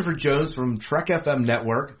Christopher Jones from Trek FM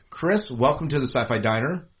Network. Chris, welcome to the Sci-Fi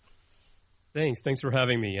Diner. Thanks for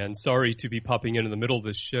having me, and sorry to be popping in the middle of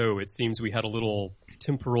this show. It seems we had a little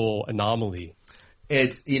temporal anomaly.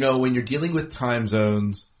 It's, when you're dealing with time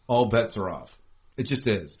zones, all bets are off. It just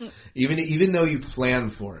is. Even though you plan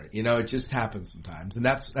for it, it just happens sometimes, and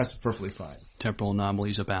that's perfectly fine. Temporal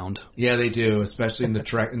anomalies abound. Yeah, they do, especially in the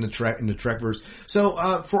Trekverse. So,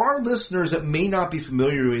 for our listeners that may not be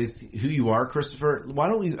familiar with who you are, Christopher, why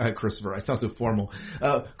don't we? Christopher, I sound so formal.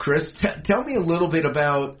 Chris, tell me a little bit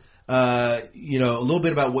about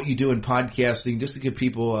what you do in podcasting, just to give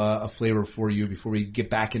people a flavor for you before we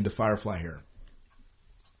get back into Firefly here.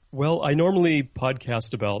 Well, I normally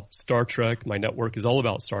podcast about Star Trek. My network is all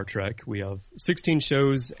about Star Trek. We have 16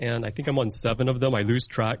 shows, and I think I'm on 7 of them. I lose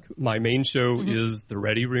track. My main show is The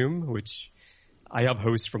Ready Room, which I have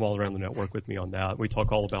hosts from all around the network with me on that. We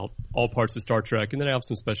talk all about all parts of Star Trek, and then I have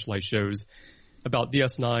some specialized shows about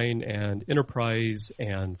DS9 and Enterprise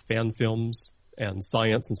and fan films and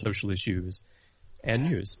science and social issues and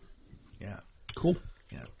news. Yeah. Cool.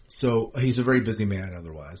 Yeah. So he's a very busy man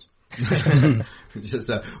otherwise.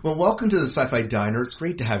 Well, welcome to the Sci-Fi Diner. It's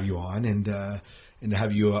great to have you on and to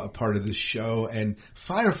have you a part of this show and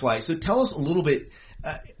Firefly. So tell us a little bit.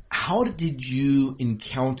 how did you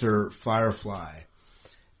encounter Firefly?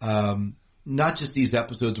 Not just these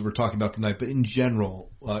episodes we're talking about tonight, but in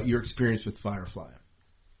general, your experience with Firefly.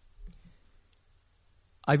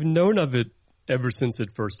 I've known of it ever since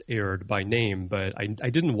it first aired by name, but I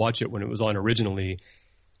didn't watch it when it was on originally.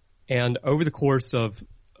 And over the course of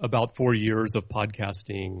about 4 years of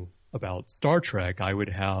podcasting about Star Trek, I would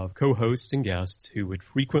have co-hosts and guests who would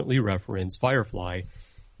frequently reference Firefly.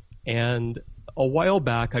 And a while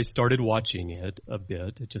back, I started watching it a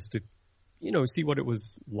bit just to, see what it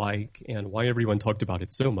was like and why everyone talked about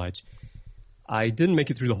it so much. I didn't make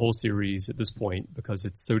it through the whole series at this point because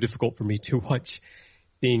it's so difficult for me to watch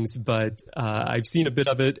things, but I've seen a bit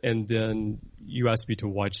of it, and then you asked me to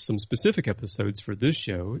watch some specific episodes for this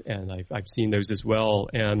show, and I've seen those as well,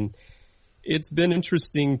 and it's been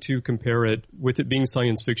interesting to compare it, with it being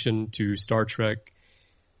science fiction, to Star Trek,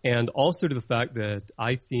 and also to the fact that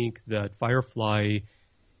I think that Firefly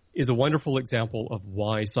is a wonderful example of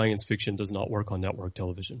why science fiction does not work on network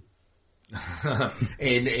television.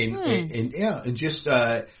 and just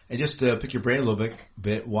to pick your brain a little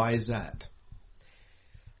bit, why is that?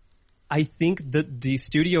 I think that the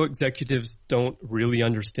studio executives don't really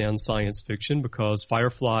understand science fiction, because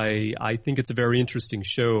Firefly, I think it's a very interesting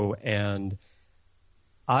show, and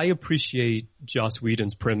I appreciate Joss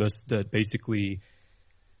Whedon's premise that basically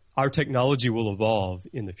our technology will evolve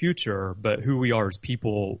in the future, but who we are as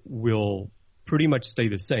people will pretty much stay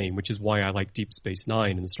the same, which is why I like Deep Space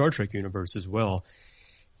Nine in the Star Trek universe as well.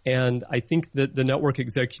 And I think that the network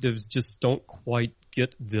executives just don't quite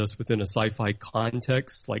get this within a sci-fi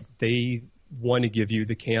context. Like, they want to give you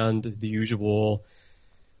the usual,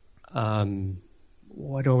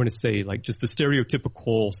 what do I want to say? Like, just the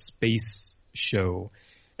stereotypical space show.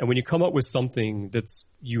 And when you come up with something that's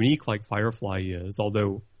unique like Firefly is,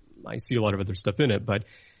 although I see a lot of other stuff in it, but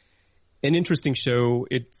an interesting show,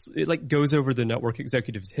 it like goes over the network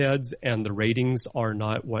executives' heads, and the ratings are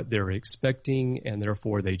not what they're expecting, and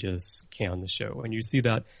therefore they just can the show. And you see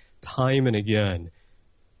that time and again,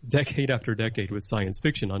 decade after decade, with science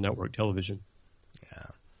fiction on network television.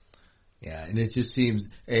 Yeah, and it just seems,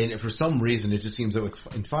 and for some reason, it just seems that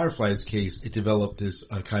in Firefly's case, it developed this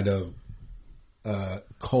kind of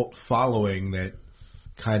cult following that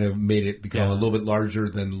kind of made it become a little bit larger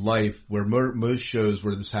than life, where most shows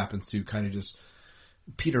where this happens to kind of just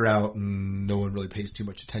peter out and no one really pays too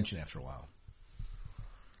much attention after a while.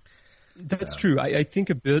 That's true. I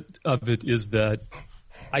think a bit of it is that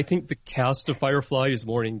I think the cast of Firefly is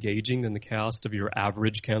more engaging than the cast of your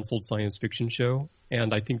average canceled science fiction show.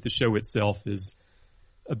 And I think the show itself is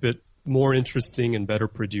a bit more interesting and better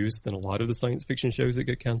produced than a lot of the science fiction shows that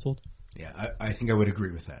get canceled. Yeah, I think I would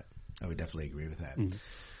agree with that. I would definitely agree with that. Mm.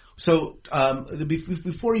 So,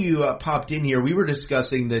 before you popped in here, we were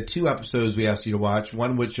discussing the 2 episodes we asked you to watch,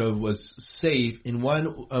 one which was Safe and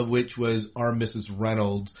one of which was Our Mrs.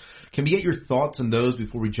 Reynolds. Can we get your thoughts on those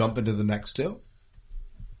before we jump into the next 2?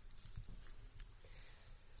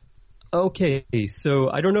 Okay, so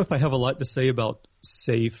I don't know if I have a lot to say about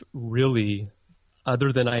Safe, really,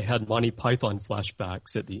 other than I had Monty Python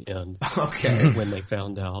flashbacks at the end. Okay. When they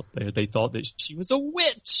found out. They thought that she was a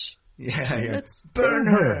witch. Yeah. Let's burn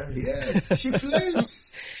her. Yeah, she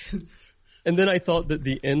floats. And then I thought that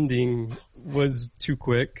the ending was too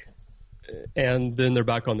quick, and then they're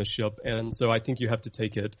back on the ship. And so I think you have to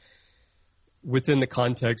take it within the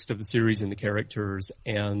context of the series and the characters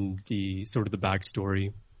and the sort of the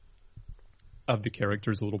backstory of the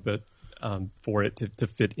characters a little bit for it to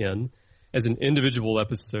fit in. As an individual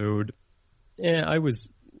episode, I was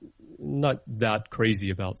not that crazy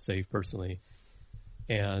about Safe personally.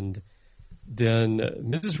 And then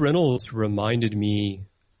Mrs. Reynolds reminded me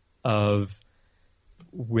of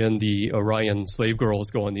when the Orion slave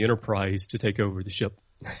girls go on the Enterprise to take over the ship.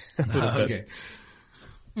 Okay.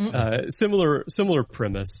 Similar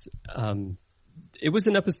premise. It was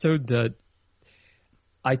an episode that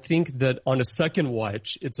I think that on a second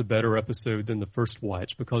watch, it's a better episode than the first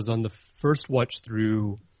watch, because on the first watch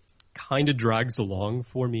through, kind of drags along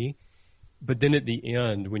for me. But then at the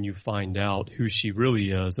end, when you find out who she really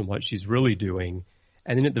is and what she's really doing,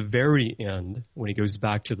 and then at the very end, when he goes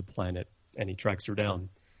back to the planet and he tracks her down,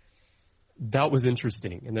 that was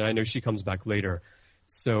interesting. And then I know she comes back later.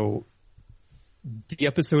 So the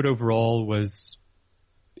episode overall was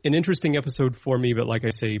an interesting episode for me, but like I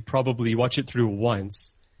say, probably watch it through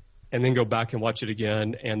once and then go back and watch it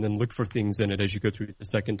again and then look for things in it as you go through the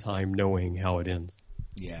second time, knowing how it ends.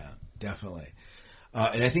 Yeah, definitely.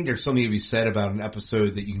 And I think there's something to be said about an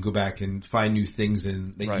episode that you can go back and find new things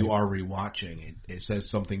in that you are rewatching. It says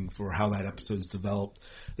something for how that episode's developed,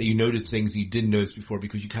 that you notice things you didn't notice before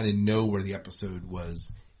because you kind of know where the episode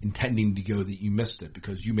was intending to go that you missed it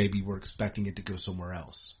because you maybe were expecting it to go somewhere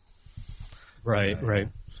else. Right.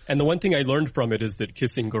 And the one thing I learned from it is that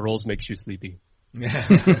kissing girls makes you sleepy. Yeah.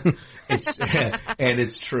 And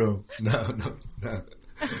it's true. No.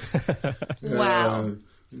 Wow.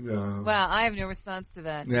 No. Wow, I have no response to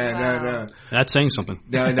that. No. That's saying something.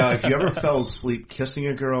 No. If you ever fell asleep kissing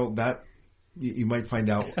a girl, that you might find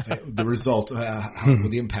out the result,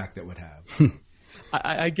 the impact that would have.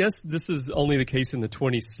 I guess this is only the case in the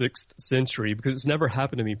 26th century because it's never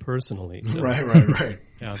happened to me personally. So. Right.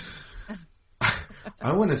 Yeah.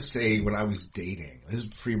 I want to say when I was dating, this is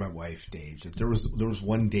pre my wife's age, that there was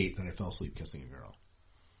one date that I fell asleep kissing a girl,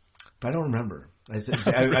 but I don't remember. I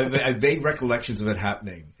have vague recollections of it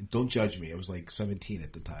happening. And don't judge me. I was like 17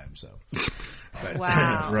 at the time, so. But,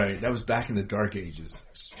 wow. Right. That was back in the dark ages.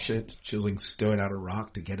 Chiseling stone out of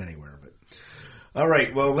rock to get anywhere. But all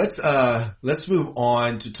right. Well, let's move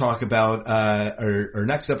on to talk about our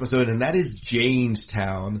next episode, and that is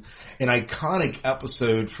Jaynestown, an iconic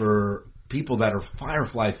episode for people that are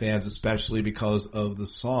Firefly fans, especially because of the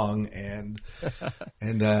song and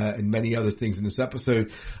many other things in this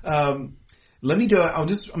episode. I'm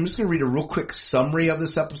just going to read a real quick summary of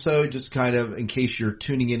this episode, just kind of in case you're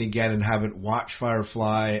tuning in again and haven't watched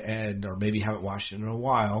Firefly or maybe haven't watched it in a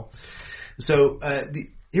while. So,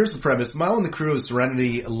 here's the premise. Milo and the crew of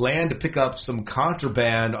Serenity land to pick up some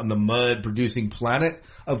contraband on the mud-producing planet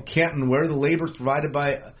of Canton, where the labor is provided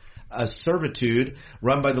by a servitude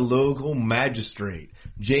run by the local magistrate.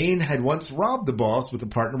 Jane had once robbed the boss with a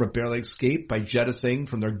partner but barely escaped by jettisoning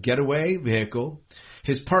from their getaway vehicle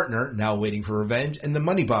his partner, now waiting for revenge, and the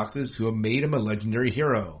money boxes who have made him a legendary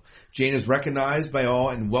hero. Jane is recognized by all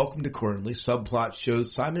and welcomed accordingly. Subplot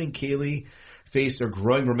shows Simon and Kaylee face their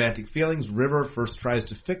growing romantic feelings. River first tries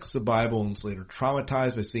to fix the Bible and is later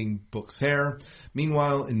traumatized by seeing Book's hair.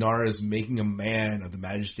 Meanwhile, Inara is making a man of the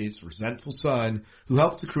magistrate's resentful son who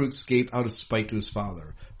helps the crew escape out of spite to his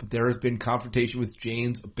father. But there has been confrontation with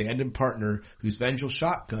Jane's abandoned partner whose vengeful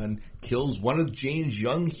shotgun kills one of Jane's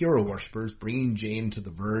young hero worshippers, bringing Jane to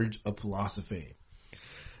the verge of philosophy.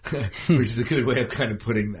 Which is a good way of kind of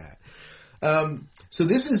putting that. So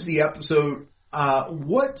this is the episode.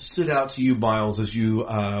 What stood out to you, Miles, as you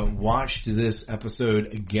watched this episode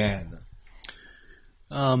again?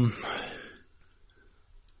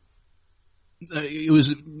 It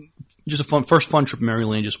was just a first fun trip to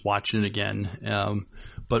Maryland, just watching it again.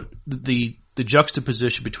 But the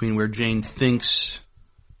juxtaposition between where Jane thinks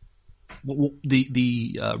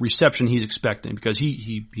the reception he's expecting, because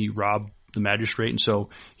he robbed the magistrate, and so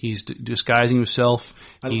he's disguising himself.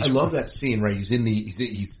 I love that scene, right?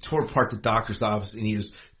 He's tore apart the doctor's office, and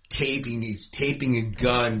he's taping a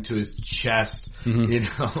gun to his chest. Mm-hmm. You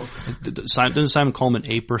know, doesn't Simon call him an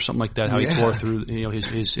ape or something like that? How he tore through,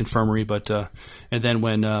 his infirmary. But and then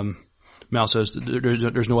when Mal says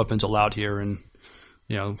there's no weapons allowed here, and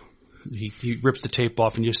he rips the tape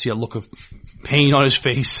off, and you just see a look of pain on his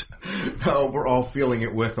face. Oh, we're all feeling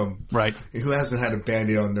it with him. Right. Who hasn't had a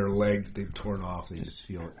Band-Aid on their leg that they've torn off? They just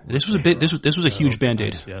feel it. This was a huge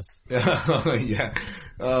Band-Aid. Yes. Yeah.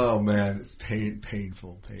 Oh man, it's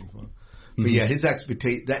painful. Mm-hmm. But yeah, his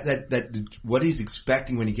expectation, that what he's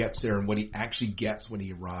expecting when he gets there and what he actually gets when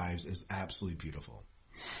he arrives is absolutely beautiful.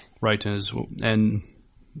 Right. And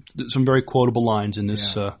some very quotable lines in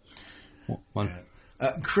this one.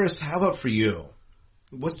 Yeah. Chris, how about for you?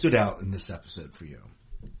 What stood out in this episode for you?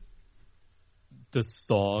 The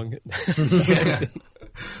song.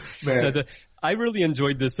 Man. I really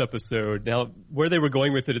enjoyed this episode. Now, where they were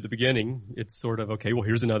going with it at the beginning, it's sort of, okay, well,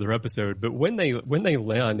 here's another episode. But when they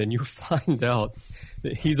land and you find out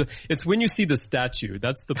that it's when you see the statue,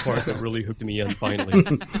 that's the part that really hooked me in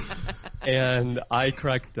finally. And I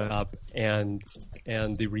cracked up, and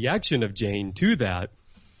the reaction of Jane to that.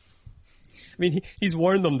 I mean, he's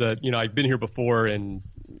warned them that, I've been here before and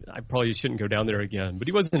I probably shouldn't go down there again. But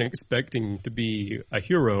he wasn't expecting to be a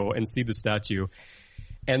hero and see the statue.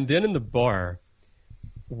 And then in the bar,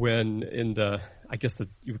 when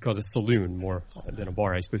you would call it a saloon more than a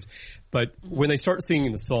bar, I suppose. But when they start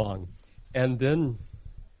singing the song, and then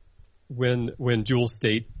when Jewel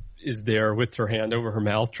State is there with her hand over her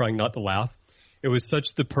mouth trying not to laugh, it was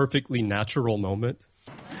such the perfectly natural moment.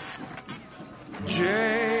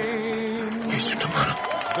 James, the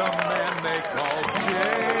man they call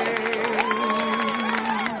James.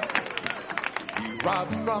 He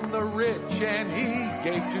robbed from the rich and he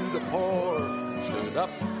gave to the poor. Stood up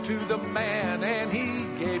to the man and he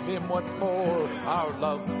gave him what for. Our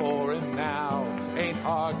love for him now ain't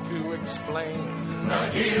hard to explain. The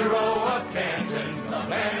hero of Canton, the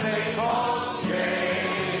man they call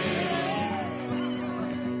James.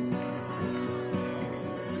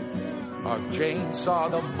 Jane saw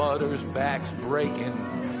the mutters' backs breaking.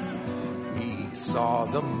 He saw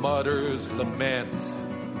the mutters' laments.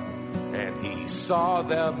 And he saw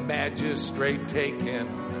the magistrate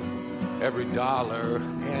taking every dollar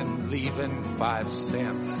and leaving 5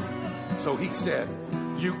 cents. So he said,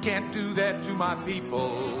 you can't do that to my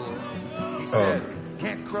people. He said,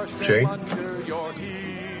 can't crush them Jane? under your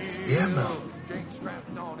heel. Yeah, Mel. Jane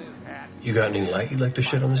strapped on his hat. You got any light you'd like to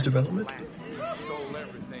shed on this development? Stole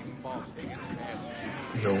everything Boston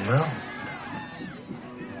had. No, Mel.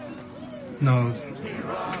 No,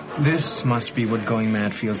 this must be what going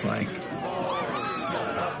mad feels like.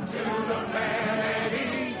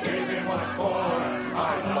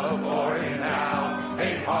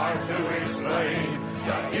 Hard to explain.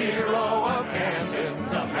 The hero of Canton,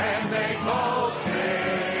 the man they call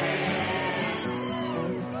Jane.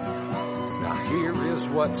 Now here is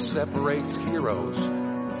what separates heroes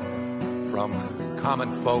from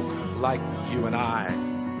common folk like you and I.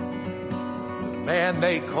 The man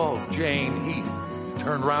they called Jane, he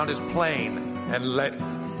turned around his plane and let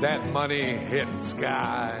that money hit the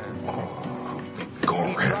sky. Go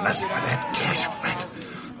around, that's why that cash went.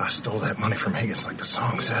 I stole that money from Higgins like the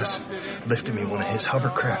song says. Lifted me one of his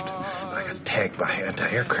hovercraft. I got tagged by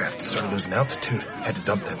anti-aircraft. Started losing altitude. Had to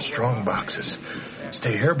dump them strong boxes.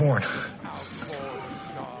 Stay airborne.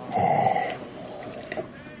 Oh.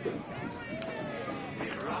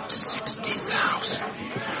 60,000.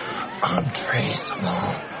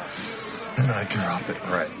 Untraceable. And I drop it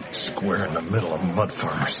right square in the middle of Mud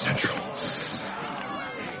Farmer Central.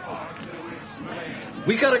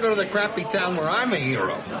 We gotta go to the crappy town where I'm a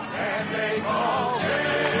hero.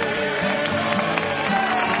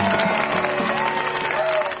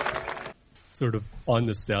 Sort of on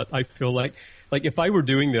the set, I feel like if I were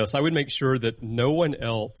doing this, I would make sure that no one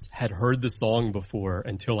else had heard the song before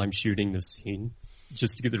until I'm shooting this scene,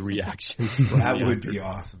 just to get the reactions. That would be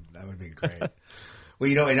awesome. That would be great.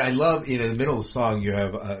 Well, and I love, in the middle of the song, you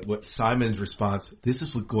have what Simon's response, this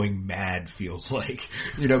is what going mad feels like,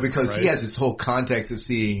 because he has this whole context of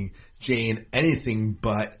seeing Jane anything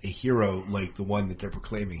but a hero like the one that they're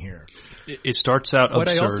proclaiming here. It starts out What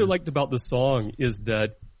absurd. I also liked about the song is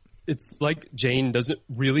that it's like Jane doesn't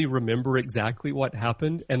really remember exactly what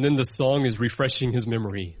happened, and then the song is refreshing his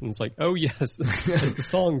memory. And it's like, oh yes, as the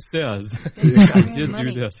song says, I did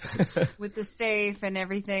do this. With the safe and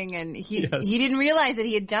everything, and he didn't realize that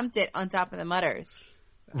he had dumped it on top of the mutters.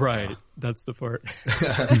 Right, that's the part.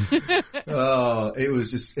 Oh, it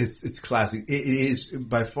was just, it's classic. It is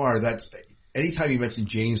by far, anytime you mention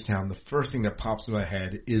Jaynestown, the first thing that pops in my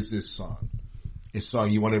head is this song. This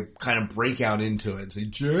song, you want to kind of break out into it and say,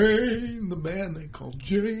 Jane, the man they call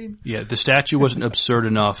Jane. Yeah, the statue wasn't absurd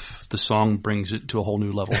enough. The song brings it to a whole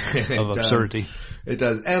new level of absurdity. It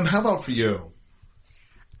does. How about for you?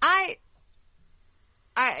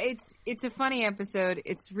 It's a funny episode.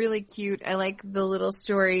 It's really cute. I like the little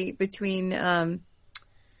story between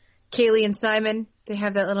Kaylee and Simon. They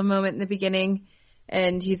have that little moment in the beginning,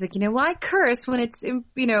 and he's like, why curse when it's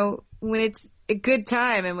when it's a good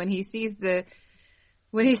time, and when he sees the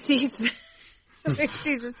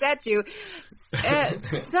statue,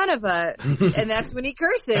 son of a, and that's when he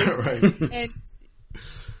curses. Right. And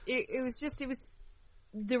it was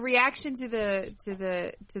the reaction to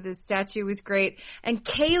the statue was great, and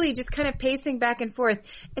Kaylee just kind of pacing back and forth.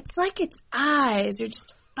 It's like its eyes are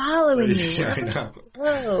just following me. Yeah, I know.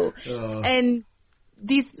 Slow. And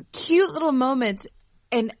these cute little moments,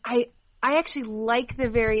 and I actually like the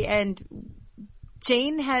very end.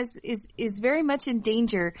 Jane is very much in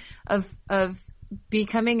danger of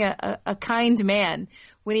becoming a kind man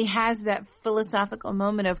when he has that philosophical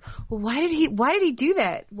moment of, well, why did he do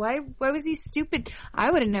that? Why was he stupid?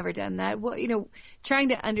 I would have never done that. Well, trying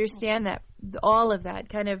to understand that, all of that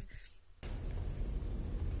kind of.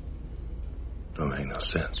 Don't make no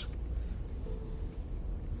sense.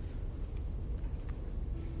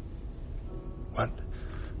 What?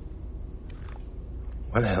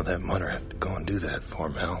 Why the hell did that mutter have to go and do that for,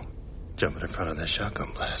 Mel? Jumping in front of that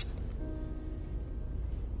shotgun blast.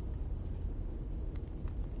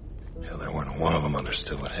 Hell, there weren't one of them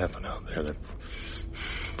understood what happened out there. They're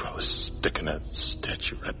probably sticking that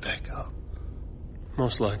statue right back up.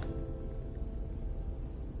 Most likely.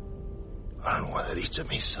 I don't know why that eats at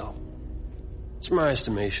me so. It's my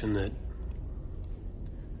estimation that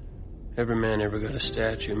every man ever got a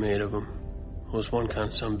statue made of him was one kind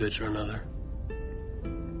of sumbitch or another.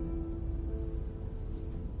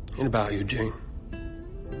 Ain't about you, Jane.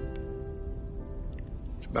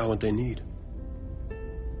 It's about what they need.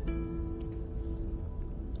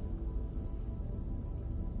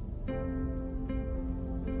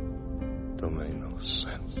 Don't make no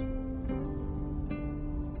sense.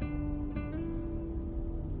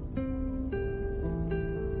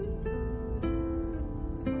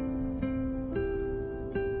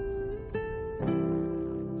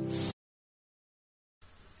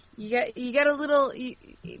 you got a little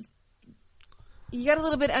you got a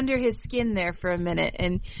little bit under his skin there for a minute,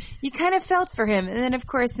 and you kind of felt for him. And then, of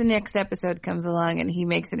course, the next episode comes along, and he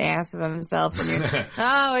makes an ass of himself, and you're,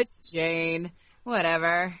 oh, it's Jane,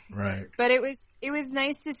 whatever. Right. But it was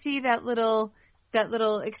nice to see that little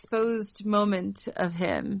exposed moment of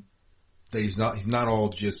him. That he's not all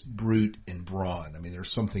just brute and brawn. I mean,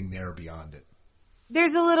 there's something there beyond it.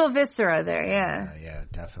 There's a little viscera there, yeah. Yeah,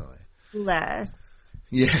 definitely. Less.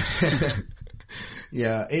 Yeah.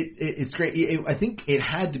 Yeah, it's great. I think it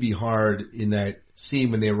had to be hard in that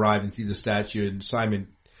scene when they arrive and see the statue, and Simon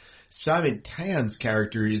Tan's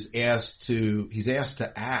character is asked to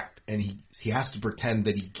act, and he has to pretend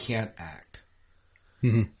that he can't act.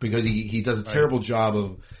 Mm-hmm. Because he does a terrible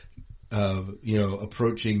job of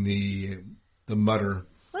approaching the mutter.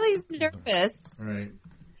 Well, he's nervous. Right.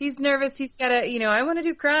 He's nervous. He's got to, I want to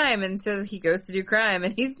do crime. And so he goes to do crime,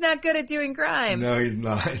 and he's not good at doing crime. No, he's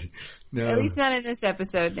not. No. At least not in this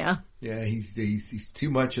episode now. Yeah, he's too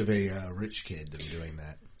much of a rich kid to be doing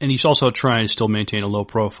that. And he's also trying to still maintain a low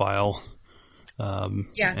profile.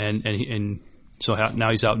 Yeah. And so now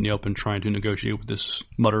he's out in the open trying to negotiate with this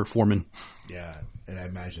mutter foreman. Yeah, and I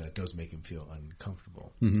imagine that does make him feel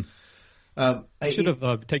uncomfortable. Mm-hmm. I should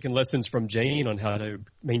have taken lessons from Jane on how to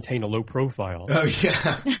maintain a low profile. Oh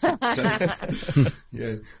yeah,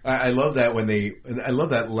 yeah. I love that when they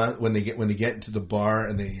get into the bar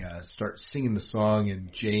and they start singing the song,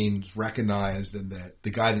 and Jane's recognized, and the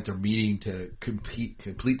guy that they're meeting to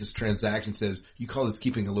complete this transaction says, "You call this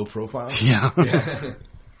keeping a low profile?" Yeah. Yeah.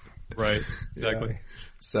 Right. Exactly. Yeah.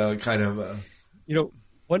 So kind of.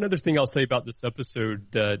 One other thing I'll say about this episode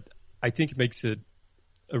that I think makes it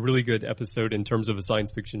a really good episode in terms of a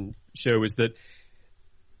science fiction show is that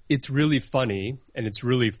it's really funny and it's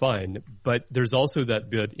really fun, but there's also that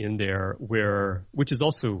bit in there which is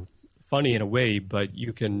also funny in a way, but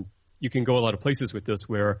you can go a lot of places with this,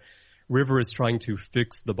 where River is trying to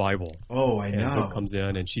fix the Bible. Oh, I know. And Hope comes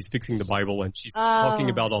in and she's fixing the Bible, and she's talking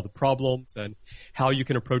about all the problems and how you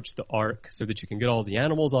can approach the ark so that you can get all the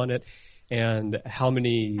animals on it, and how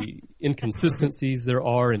many inconsistencies there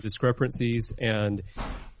are and discrepancies. And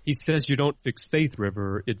he says, "You don't fix faith,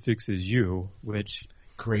 River, it fixes you," which...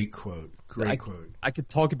 Great quote. Quote. I could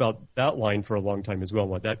talk about that line for a long time as well,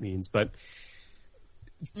 what that means. But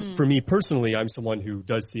for me personally, I'm someone who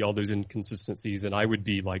does see all those inconsistencies, and I would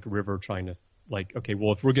be like River, trying to okay,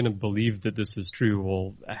 well, if we're going to believe that this is true,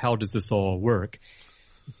 well, how does this all work?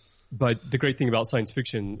 But the great thing about science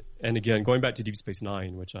fiction, and again, going back to Deep Space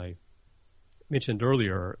Nine, which I mentioned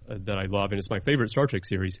earlier that I love, and it's my favorite Star Trek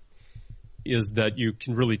series, is that you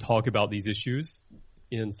can really talk about these issues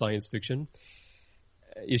in science fiction,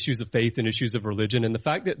 issues of faith and issues of religion. And the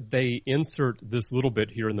fact that they insert this little bit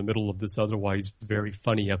here in the middle of this otherwise very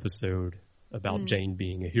funny episode about Jane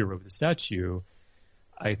being a hero of the statue,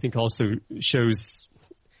 I think also shows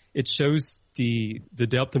the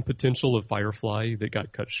depth and potential of Firefly that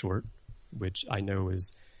got cut short, which I know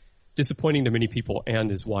is disappointing to many people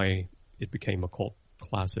and is why it became a cult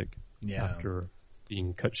classic after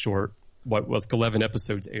being cut short. What 11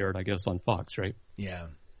 episodes aired, I guess, on Fox, right? Yeah.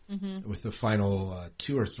 Mm-hmm. With the final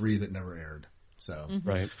 2 or 3 that never aired. So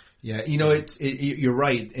right. Yeah, you're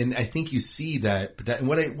right, and I think you see that. And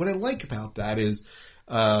what I like about that is,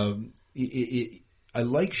 I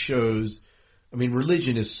like shows. I mean,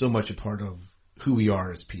 religion is so much a part of who we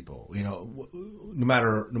are as people. No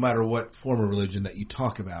matter what form of religion that you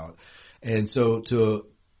talk about, and so to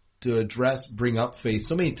bring up faith,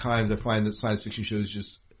 so many times I find that science fiction shows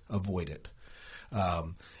just avoid it.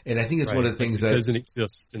 And I think it's one of the things that doesn't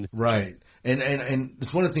exist. Right. And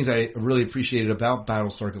it's one of the things I really appreciated about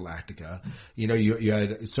Battlestar Galactica. You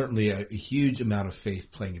had certainly a huge amount of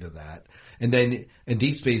faith playing into that. And then in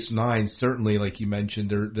Deep Space Nine, certainly, like you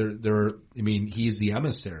mentioned, he's the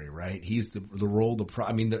emissary, right? He's the role,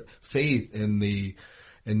 the faith and the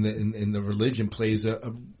religion plays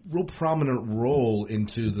a real prominent role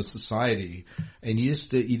into the society. And you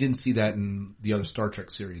didn't see that in the other Star Trek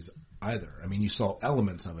series either. I mean, you saw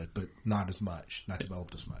elements of it, but not as much, not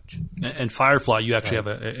developed as much. And Firefly, you actually have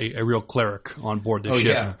a real cleric on board the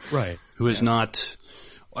ship. Yeah. Right. Who is not,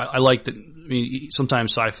 I like that,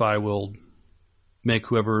 sometimes sci-fi will make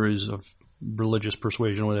whoever is of religious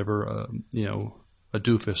persuasion or whatever, a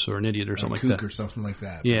doofus or an idiot or something like that. Or something like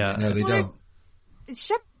that. Yeah. No, they don't.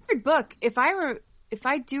 Shepard book, if I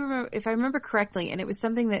remember correctly, and it was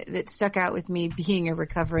something that stuck out with me being a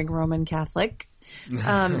recovering Roman Catholic,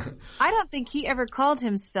 I don't think he ever called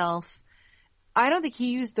himself I don't think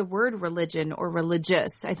he used the word religion or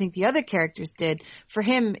religious. I think the other characters did. For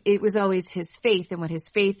him, it was always his faith and what his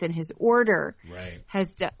faith and his order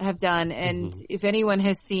have done. And if anyone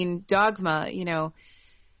has seen Dogma, you know,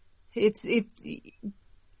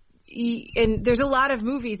 and there's a lot of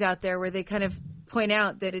movies out there where they kind of point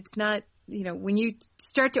out that it's not, you know, when you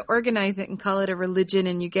start to organize it and call it a religion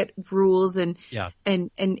and you get rules and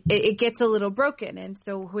it gets a little broken. And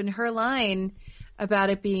so when her line about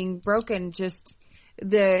it being broken, just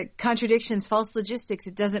the contradictions, false logistics,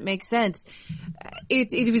 it doesn't make sense.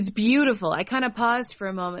 It was beautiful. I kind of paused for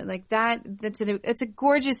a moment like that. It's a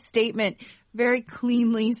gorgeous statement, very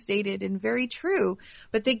cleanly stated and very true.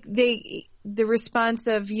 But the response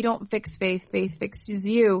of you don't fix faith, faith fixes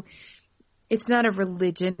you. It's not a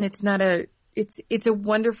religion. It's not it's a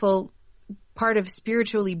wonderful part of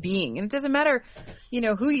spiritually being. And it doesn't matter, you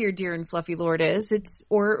know, who your dear and fluffy Lord is,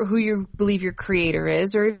 or who you believe your creator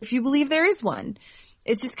is, or if you believe there is one.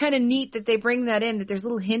 It's just kind of neat that they bring that in, that there's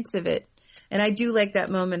little hints of it. And I do like that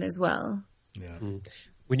moment as well. Yeah.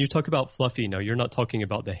 When you talk about fluffy, now you're not talking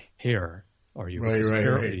about the hair, are you? Right.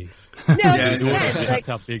 No, it's just like,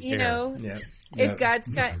 how big you hair. know, if God's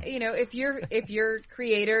got, you know, if your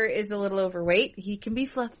creator is a little overweight, he can be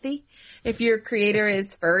fluffy. If your creator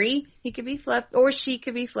is furry, he could be fluffy, or she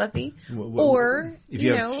could be fluffy. Or if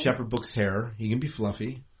you have Shepherd Book's hair, he can be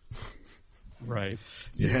fluffy. Right.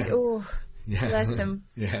 Yeah. Oh, bless him.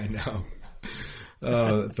 Yeah, I know.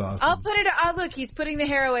 Oh, that's awesome. I'll put it. Oh, look, he's putting the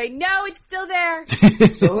hair away. No, it's still there.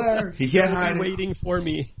 It's still there. He can't hide it. Waiting for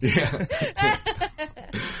me. Yeah.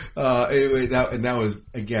 Anyway, that was,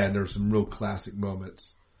 again, there were some real classic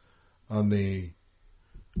moments on this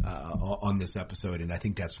episode, and I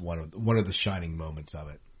think that's one of the shining moments of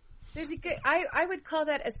it. There's a good. I would call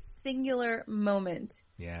that a singular moment.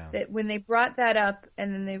 Yeah. That when they brought that up,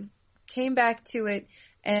 and then they came back to it,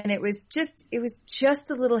 and it was just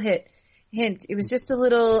a little hint. It was just a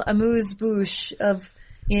little amuse-bouche of,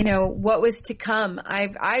 you know, what was to come.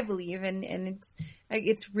 I believe, and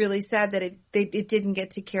it's really sad that it didn't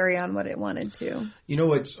get to carry on what it wanted to. You know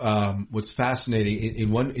what's fascinating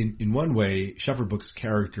in one way, Shepherd Book's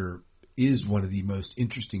character is one of the most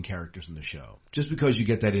interesting characters in the show. Just because you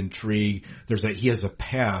get that intrigue, he has a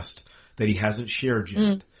past that he hasn't shared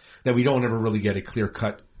yet, that we don't ever really get a clear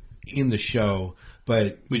cut in the show.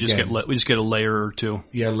 But we just get a layer or two.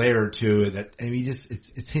 Yeah, a layer or two that, I mean,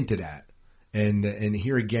 it's hinted at, and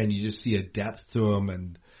here again you just see a depth to him,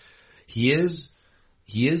 and he is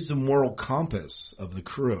the moral compass of the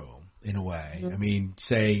crew in a way. I mean,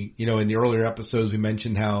 say, you know, in the earlier episodes we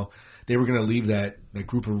mentioned how they were going to leave that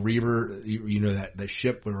group of Reaver, you know, that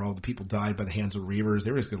ship where all the people died by the hands of Reavers.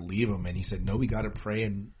 They were just going to leave them, and he said, no, we got to pray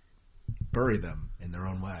and bury them in their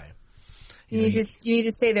own way. You need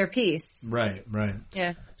to say their piece. Right.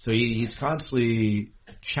 Yeah. So he's constantly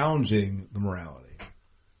challenging the morality.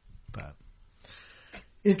 But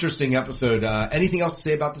interesting episode. Anything else to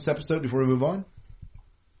say about this episode before we move on?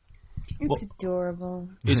 It's adorable.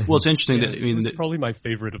 It's interesting that, I mean, it's probably my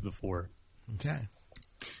favorite of the four. Okay.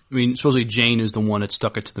 I mean, supposedly Jane is the one that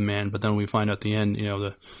stuck it to the man, but then we find out at the end, you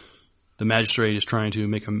know, the magistrate is trying to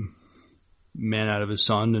make a man out of his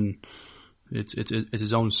son, and it's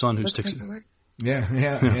his own son who sticks it. Yeah.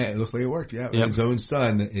 It looks like it worked. Yeah. His own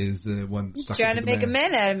son is the one stuck trying to make man. a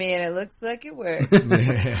man out of me, and it looks like it worked.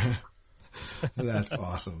 Yeah. That's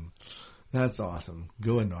awesome.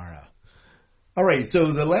 Go Inara. All right.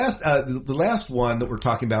 So the last one that we're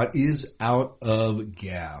talking about is Out of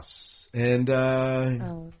Gas. And,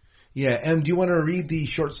 yeah. Em, do you want to read the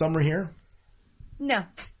short summary here? No.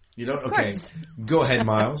 You don't? Okay. Go ahead,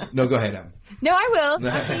 Miles. No, go ahead, Em. No, I will.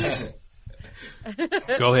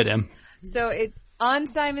 Go ahead, Em. So on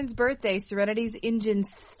Simon's birthday, Serenity's engine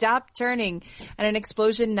stopped turning, and an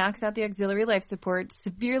explosion knocks out the auxiliary life support,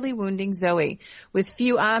 severely wounding Zoe. With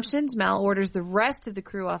few options, Mal orders the rest of the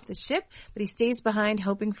crew off the ship, but he stays behind,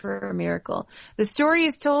 hoping for a miracle. The story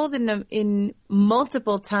is told in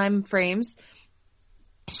multiple time frames,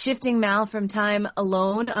 shifting Mal from time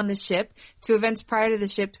alone on the ship to events prior to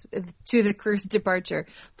the crew's departure.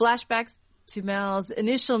 Flashbacks to Mal's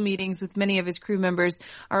initial meetings with many of his crew members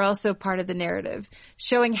are also part of the narrative,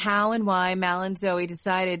 showing how and why Mal and Zoe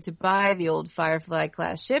decided to buy the old Firefly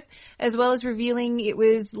class ship, as well as revealing it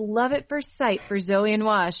was love at first sight for Zoe and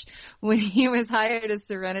Wash when he was hired as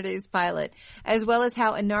Serenity's pilot, as well as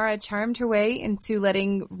how Inara charmed her way into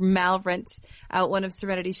letting Mal rent out one of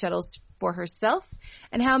Serenity's shuttles for herself,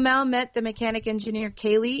 and how Mal met the mechanic engineer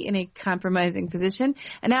Kaylee in a compromising position,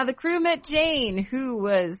 and how the crew met Jane, who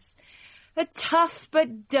was a tough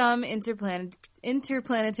but dumb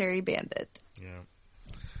interplanetary bandit.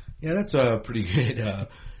 Yeah, that's a pretty good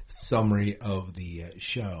summary of the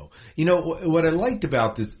show. You know, what I liked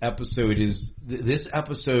about this episode is this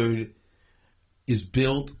episode is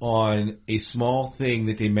built on a small thing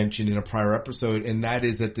that they mentioned in a prior episode, and that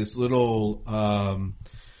is that this little,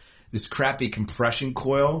 this crappy compression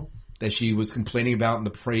coil that she was complaining about in the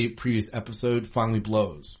previous episode finally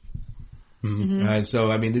blows. Mm-hmm. So,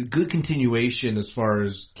 I mean, the good continuation as far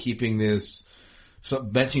as keeping this,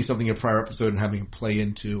 mentioning something in a prior episode and having it play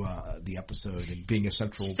into the episode and being a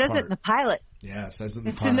central She says part. it in the pilot. Yeah, it says it in the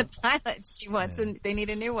It's pilot. in the pilot. She wants, and they need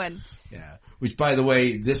a new one. Yeah. Which, by the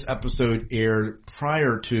way, this episode aired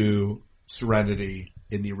prior to Serenity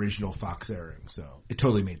in the original Fox airing, so it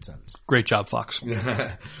totally made sense. Great job, Fox.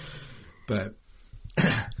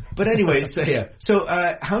 But anyway, so yeah. So,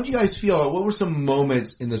 how did you guys feel? What were some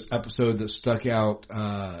moments in this episode that stuck out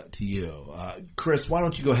to you? Chris, why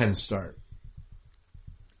don't you go ahead and start?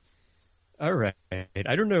 All right.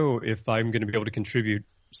 I don't know if I'm going to be able to contribute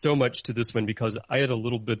so much to this one because I had a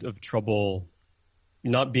little bit of trouble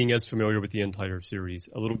not being as familiar with the entire series,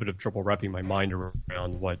 a little bit of trouble wrapping my mind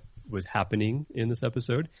around what was happening in this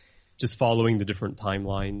episode, just following the different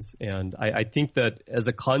timelines. And I think that as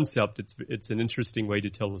a concept, it's an interesting way to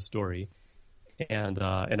tell a story. And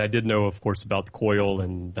I did know, of course, about the coil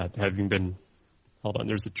and that having been, hold on,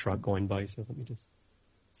 there's a truck going by, so let me just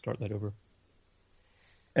start that over.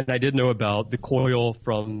 And I did know about the coil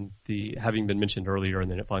from the having been mentioned earlier, and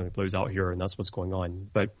then it finally blows out here, and that's what's going on.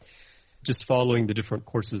 But just following the different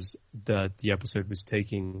courses that the episode was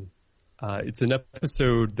taking, it's an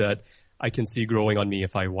episode that I can see growing on me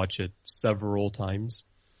if I watch it several times.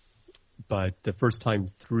 But the first time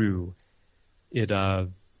through, it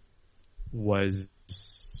was,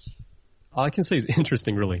 all I can say is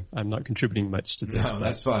interesting, really. I'm not contributing much to this. No,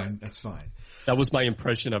 that's fine. That's fine. That was my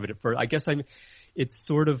impression of it at first. I guess it's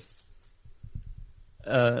sort of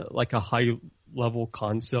like a high-level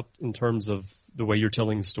concept in terms of the way you're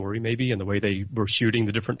telling the story, maybe, and the way they were shooting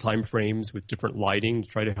the different time frames with different lighting to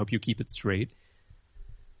try to help you keep it straight.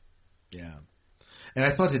 Yeah. And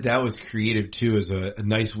I thought that was creative, too, as a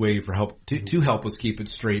nice way for to help us keep it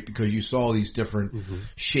straight, because you saw these different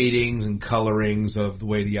shadings and colorings of the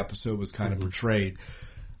way the episode was kind of portrayed.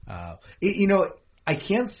 I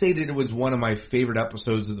can't say that it was one of my favorite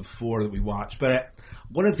episodes of the 4 that we watched, but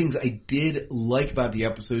one of the things I did like about the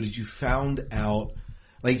episode is you found out,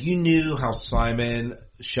 like, you knew how Simon,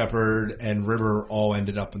 Shepard, and River all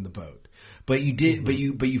ended up in the boat. But you did, but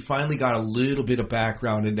you finally got a little bit of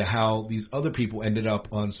background into how these other people ended up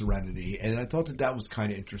on Serenity, and I thought that was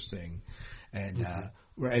kind of interesting, and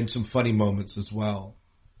some funny moments as well.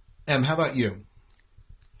 Em, how about you?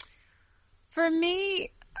 For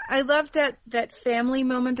me, I loved that family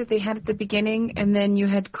moment that they had at the beginning, and then you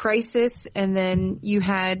had Crisis, and then you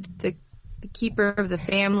had the keeper of the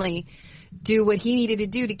family do what he needed to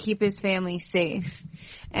do to keep his family safe.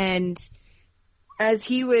 And as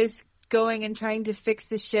he was going and trying to fix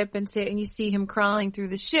the ship and you see him crawling through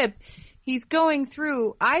the ship, he's going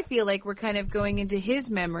through, I feel like we're kind of going into his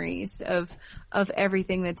memories of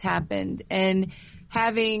everything that's happened, and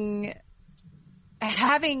having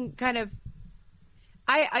kind of,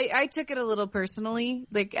 I took it a little personally.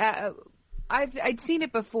 Like, I'd seen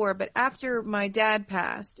it before, but after my dad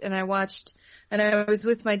passed, and I was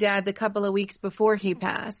with my dad the couple of weeks before he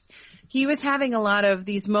passed, he was having a lot of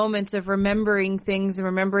these moments of remembering things and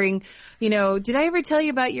remembering, did I ever tell you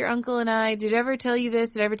about your uncle and I? Did I ever tell you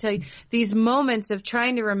this? Did I ever tell you? These moments of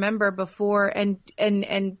trying to remember before and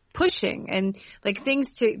pushing and like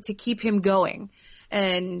things to keep him going.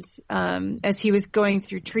 And as he was going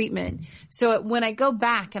through treatment. So when I go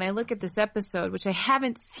back and I look at this episode, which I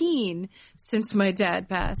haven't seen since my dad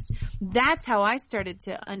passed, that's how I started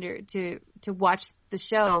to watch the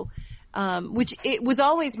show, which it was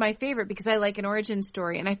always my favorite because I like an origin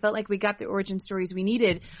story, and I felt like we got the origin stories we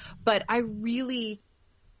needed. But I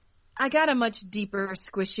got a much deeper,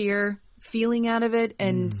 squishier feeling out of it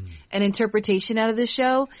and an interpretation out of the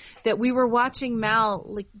show, that we were watching Mal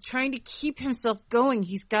like trying to keep himself going.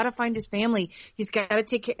 He's got to find his family. He's got to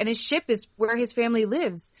take care, and his ship is where his family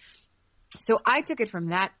lives. So I took it from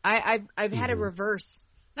that. I've had a reverse,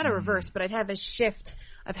 not a reverse, but I'd have a shift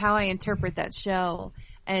of how I interpret that show.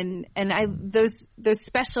 And those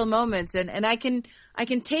special moments, and I can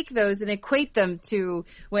take those and equate them to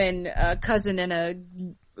when a cousin and a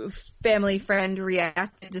family friend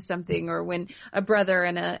reacted to something, or when a brother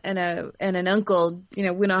and an uncle,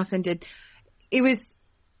 went off and did. It was,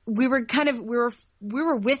 we were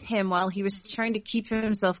with him while he was trying to keep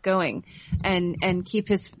himself going and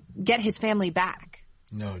get his family back.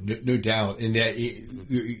 No doubt. And that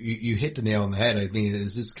you hit the nail on the head. I think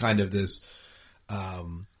it's just kind of this,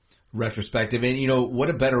 retrospective. And, what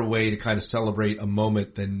a better way to kind of celebrate a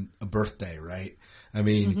moment than a birthday, right? I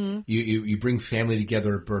mean, you bring family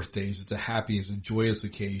together at birthdays. It's a happy, it's a joyous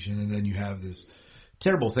occasion. And then you have this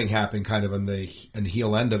terrible thing happen kind of on the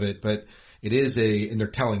heel end of it. But it is and they're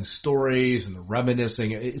telling stories and they're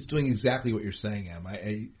reminiscing. It's doing exactly what you're saying, Em.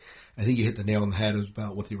 I think you hit the nail on the head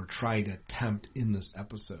about what they were trying to attempt in this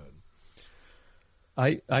episode.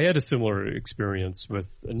 I had a similar experience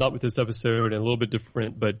not with this episode and a little bit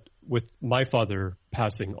different, but with my father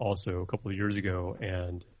passing also a couple of years ago.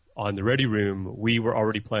 And on the Ready Room, we were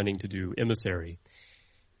already planning to do Emissary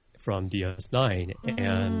from DS9.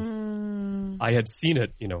 And I had seen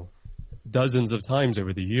it, dozens of times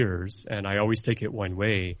over the years, and I always take it one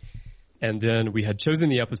way. And then we had chosen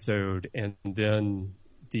the episode, and then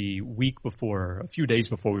the week before, a few days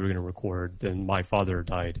before we were going to record, then my father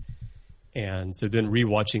died. And so then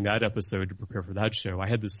rewatching that episode to prepare for that show, I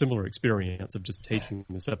had this similar experience of just taking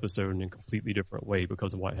this episode in a completely different way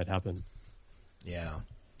because of what had happened. Yeah.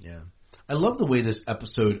 I love the way this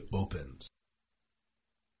episode opens.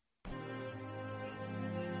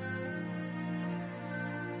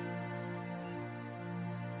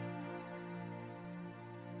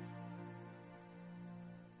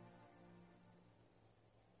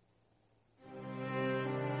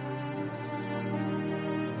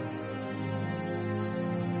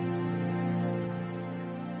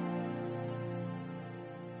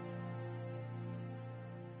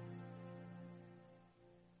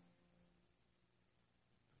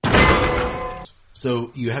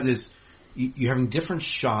 So you have you're having different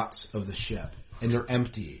shots of the ship, and they're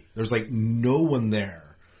empty. There's like no one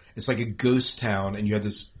there. It's like a ghost town, and you have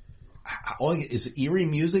this, is it eerie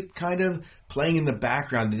music kind of playing in the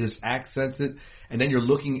background that just accents it, and then you're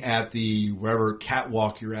looking at the wherever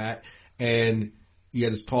catwalk you're at, and you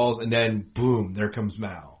have this pause, and then boom, there comes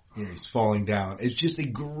Mal. He's falling down. It's just a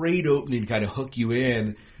great opening to kind of hook you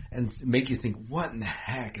in and make you think, what in the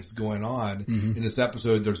heck is going on in this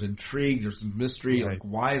episode? There's intrigue, there's mystery. Right. Like,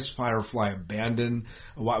 why is Firefly abandoned?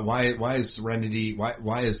 Why is Serenity?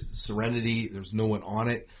 Why is Serenity? There's no one on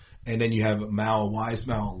it. And then you have Mal. Why is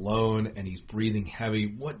Mal alone? And he's breathing heavy.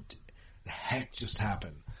 What the heck just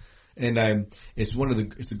happened? And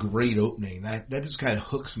it's a great opening. That just kind of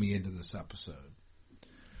hooks me into this episode.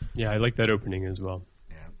 Yeah, I like that opening as well.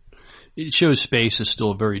 Yeah, it shows space is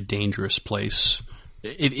still a very dangerous place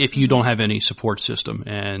if you don't have any support system.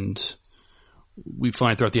 And we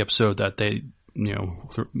find throughout the episode that they,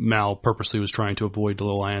 Mal purposely was trying to avoid the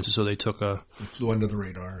little islands, so they took flew under the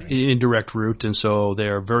radar, right? Indirect route, and so they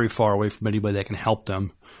are very far away from anybody that can help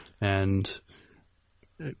them. And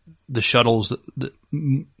the shuttles that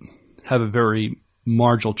have a very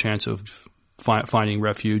marginal chance of finding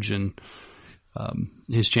refuge, and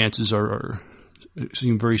his chances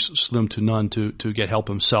seem very slim to none to get help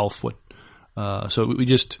himself. So we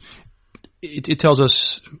just, it tells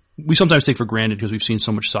us, we sometimes take for granted because we've seen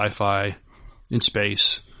so much sci-fi in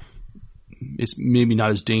space. It's maybe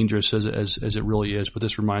not as dangerous as it really is, but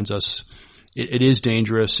this reminds us it is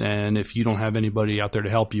dangerous, and if you don't have anybody out there to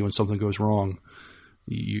help you when something goes wrong,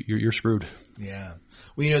 you're screwed. Yeah.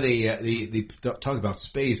 Well, they talk about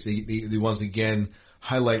space. They once again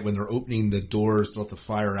highlight when they're opening the doors to let the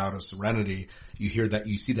fire out of Serenity.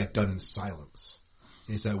 You see that done in silence.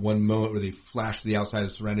 It's that one moment where they flash to the outside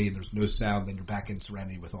of Serenity and there's no sound, then you're back in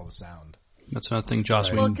Serenity with all the sound. That's another thing,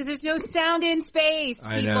 Joss. Well, because there's no sound in space,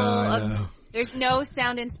 people. I know. There's no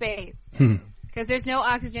sound in space. Because there's no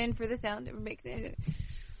oxygen for the sound to make it.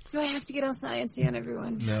 Do I have to get all sciencey on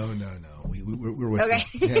everyone? No. We're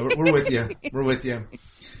with you. Yeah, we're with you. We're with you.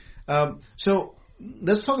 So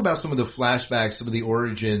let's talk about some of the flashbacks, some of the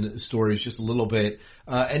origin stories just a little bit.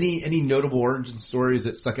 Any notable origin stories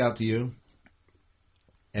that stuck out to you?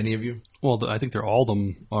 Any of you? Well, I think all of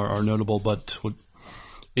them are notable, but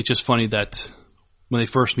it's just funny that when they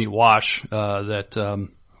first meet Wash, that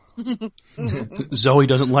Zoe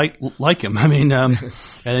doesn't like him. I mean, and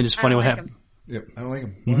then it's funny what happened. Yep, I don't like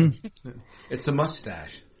him. Mm-hmm. It's the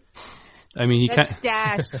mustache. I mean,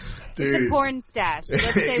 stash. It's a porn stash.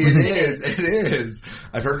 Let's say what it is. It is.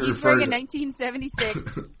 I've heard it referred to. He's wearing a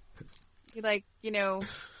 1976.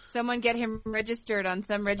 Someone get him registered on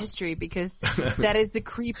some registry because that is the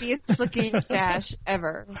creepiest looking stash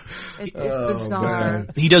ever. It's bizarre. Man.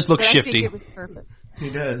 He does look shifty. I think it was perfect. He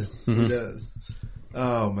does. Mm-hmm. He does.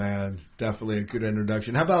 Oh man, definitely a good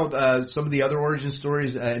introduction. How about some of the other origin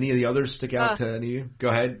stories? Any of the others stick out to any of you? Go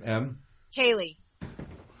ahead, Em. Kaylee.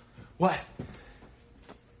 What?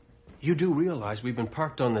 You do realize we've been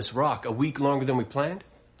parked on this rock a week longer than we planned?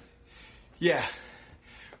 Yeah.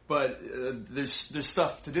 But there's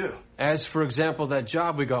stuff to do. As, for example, that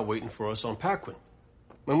job we got waiting for us on Paquin.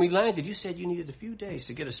 When we landed, you said you needed a few days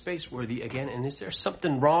to get a space-worthy again, and is there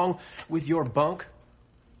something wrong with your bunk?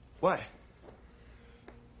 What?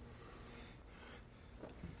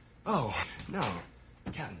 Oh, no.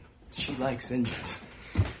 Captain, she likes engines.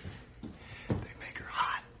 They make her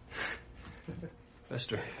hot.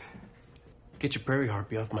 Fester, get your prairie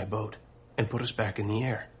harpy off my boat and put us back in the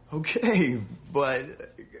air. Okay, but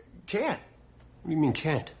can't. What do you mean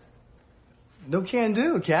can't? No can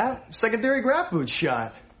do, Cap. Secondary grab boot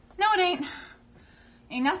shot. No, it ain't.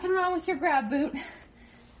 Ain't nothing wrong with your grab boot.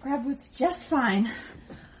 Grab boot's just fine.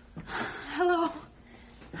 Hello.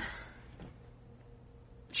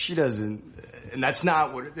 She doesn't, and that's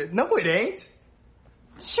not what it, no, it ain't.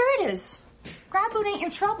 Sure it is. Grab boot ain't your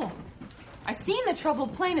trouble. I seen the trouble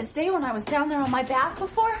plain as day when I was down there on my back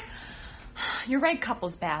before. Your right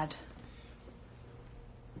couple's bad.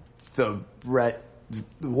 The what?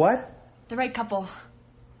 The right couple.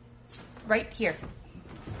 Right here.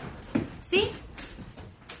 See?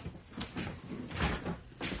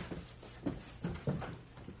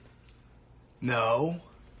 No.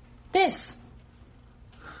 This.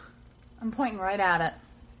 I'm pointing right at it.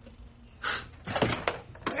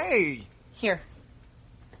 Hey! Here.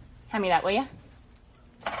 Hand me that, will you?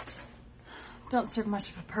 Don't serve much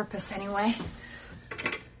of a purpose anyway.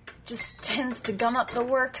 Just tends to gum up the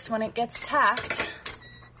works when it gets tacked.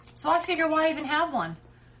 So I figure why even have one?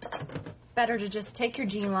 Better to just take your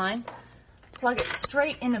G line, plug it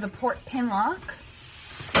straight into the port pin lock.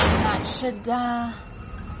 And that should,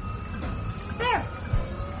 there.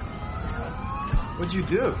 What'd you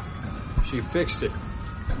do? She fixed it.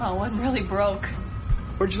 Well, it wasn't really broke.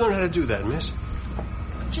 Where'd you learn how to do that, miss?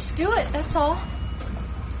 Just do it, that's all.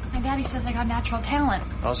 My daddy says I got natural talent.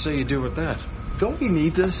 I'll say you do with that. Don't we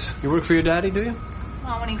need this? You work for your daddy, do you?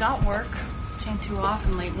 Well, when he got work, which ain't too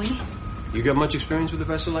often lately. You got much experience with a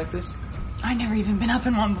vessel like this? I never even been up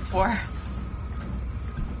in one before.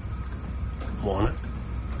 Want it?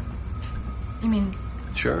 You mean,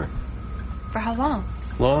 Sure. for how long?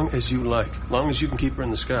 Long as you like. Long as you can keep her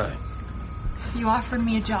in the sky. You offered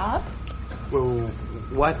me a job? Well,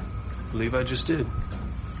 what? Believe I just did.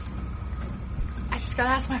 I just gotta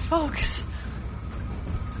ask my folks.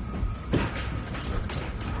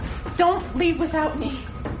 Don't leave without me.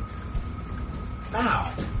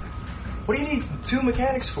 Ow. What do you need two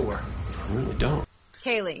mechanics for? I really don't.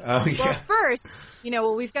 Kaylee. Oh, yeah. Well, first,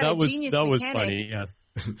 we've got a genius That was mechanic. funny, yes.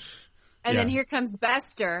 And then here comes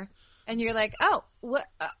Bester, and you're like, oh, what?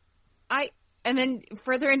 And then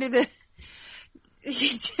further into the,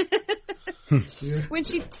 when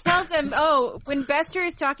she tells him, when Bester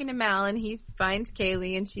is talking to Mal and he finds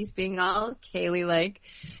Kaylee and she's being all Kaylee-like,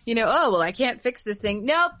 I can't fix this thing.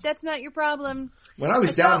 Nope, that's not your problem. When I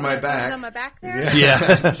was down on my back. On my back there?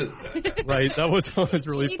 Yeah. Right, that was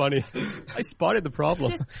really funny. I spotted the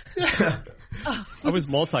problem. I was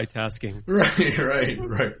multitasking. Right.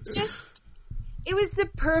 It was the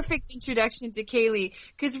perfect introduction to Kaylee,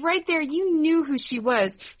 because right there you knew who she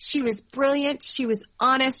was. She was brilliant, she was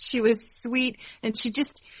honest, she was sweet, and she's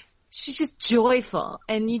just joyful,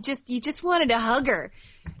 and you just wanted to hug her.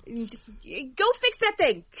 You just go fix that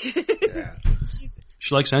thing. Yeah.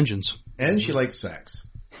 She likes engines. And she likes sex.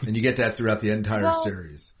 And you get that throughout the entire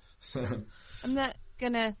series. I'm not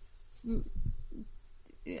gonna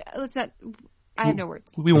let's not I have no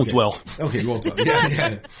words. We won't dwell. Okay, we won't dwell.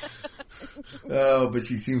 Yeah. Oh, but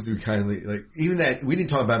she seems to be kindly, like, even that, we didn't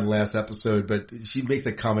talk about it in the last episode, but she makes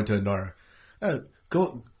a comment to Nora.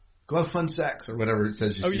 Go have fun sex, or whatever it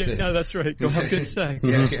says. Yeah, that's right. Go have good sex.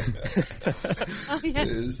 Yeah. Oh, yeah.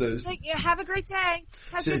 Have a great day.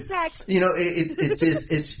 Have good sex.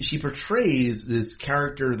 She portrays this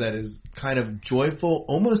character that is kind of joyful,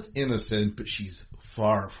 almost innocent, but she's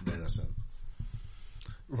far from innocent.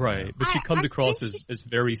 Right, but she comes across as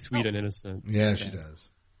very sweet and innocent. Yeah, she does.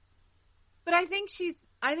 But I think she's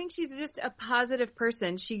just a positive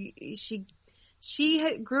person. She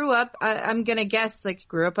grew up, I'm going to guess,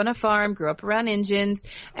 grew up on a farm, grew up around engines,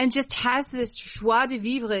 and just has this joie de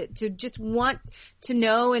vivre to just want to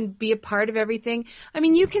know and be a part of everything. I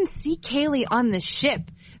mean, you can see Kaylee on the ship.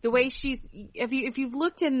 The way if you've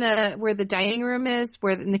looked in where the dining room is,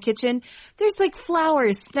 in the kitchen, there's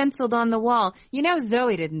flowers stenciled on the wall.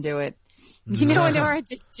 Zoe didn't do it. Nora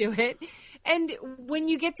didn't do it. And when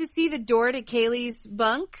you get to see the door to Kaylee's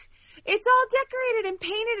bunk, it's all decorated and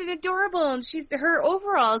painted and adorable, and her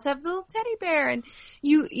overalls have the little teddy bear, and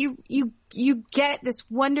you get this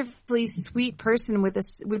wonderfully sweet person with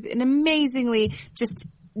an amazingly just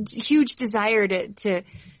huge desire to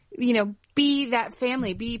be that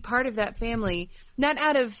family, be part of that family, not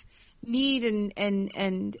out of need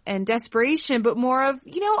and desperation, but more of,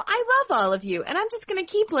 I love all of you and I'm just going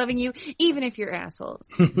to keep loving you even if you're assholes.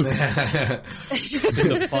 In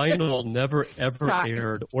the final never ever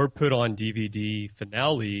aired or put on DVD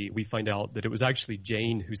finale, we find out that it was actually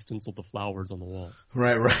Jane who stenciled the flowers on the walls.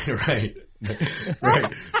 Right. Right.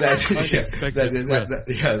 That's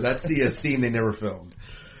the scene they never filmed.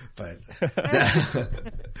 But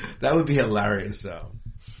that would be hilarious though.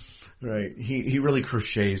 Right. He really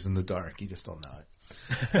crochets in the dark. You just don't know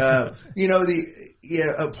it.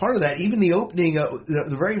 Part of that, even the opening,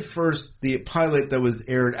 the very first, the pilot that was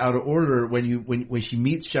aired out of order when she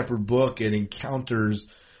meets Shepherd Book and encounters,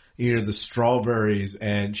 the strawberries,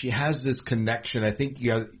 and she has this connection. I think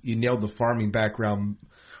you nailed the farming background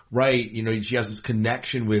right. She has this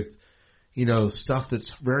connection with, stuff that's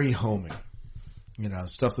very homey,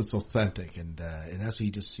 stuff that's authentic, and that's what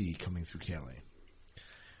you just see coming through Kaylee.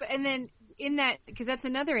 And then in that, because that's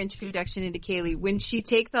another introduction into Kaylee, when she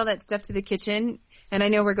takes all that stuff to the kitchen, and I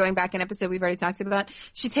know we're going back an episode we've already talked about,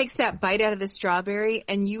 she takes that bite out of the strawberry,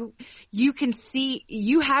 and you can see,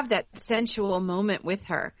 you have that sensual moment with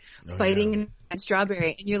her biting that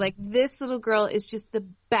strawberry, and you're like, this little girl is just the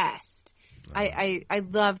best. I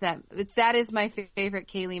love that. That is my favorite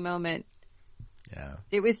Kaylee moment. Yeah.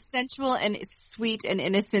 It was sensual and sweet and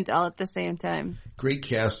innocent all at the same time. Great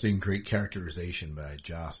casting, great characterization by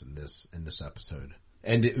Joss in this episode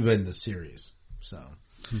and in the series. So,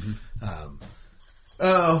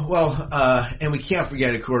 and we can't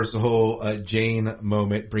forget, of course, the whole Jane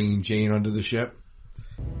moment, bringing Jane onto the ship.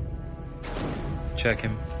 Check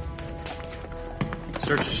him.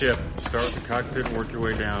 Search the ship. Start with the cockpit and work your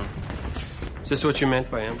way down. Is this what you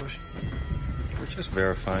meant by ambush? We're just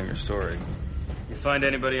verifying your story. You find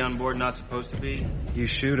anybody on board not supposed to be, you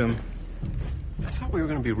shoot him. I thought we were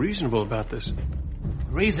going to be reasonable about this.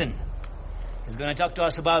 Reason? He's going to talk to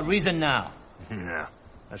us about reason now. Yeah,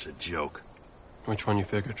 that's a joke. Which one you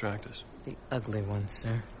figure tracked us? The ugly one,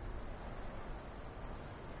 sir.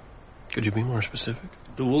 Could you be more specific?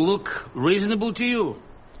 Do we look reasonable to you?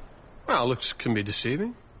 Well, looks can be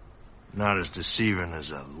deceiving. Not as deceiving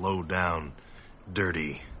as a low-down,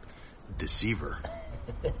 dirty deceiver.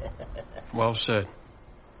 Well said.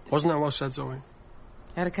 Wasn't that well said, Zoe?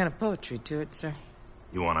 Had a kind of poetry to it, sir.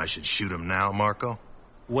 You want I should shoot him now, Marco?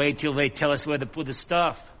 Wait till they tell us where to put the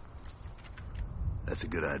stuff. That's a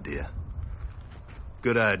good idea.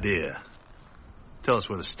 Good idea. Tell us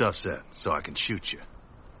where the stuff's at, so I can shoot you.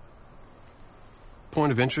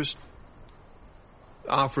 Point of interest.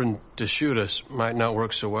 Offering to shoot us might not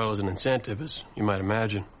work so well as an incentive as you might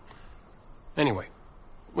imagine. Anyway,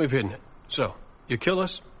 we've hidden it. So, you kill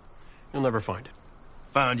us, you'll never find it.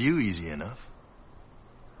 Found you easy enough.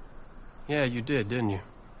 Yeah, you did, didn't you?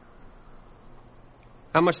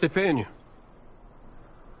 How much they paying you?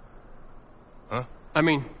 Huh? I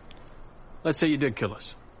mean, let's say you did kill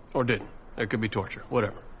us. Or didn't. There could be torture,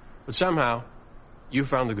 whatever. But somehow, you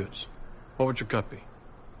found the goods. What would your cut be?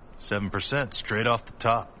 7%, straight off the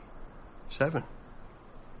top. 7?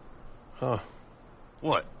 Huh.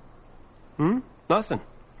 What? Nothing.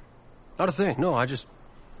 Not a thing. No, does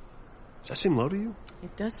that seem low to you?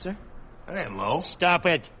 It does, sir. That ain't low. Stop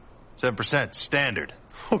it. 7%, standard.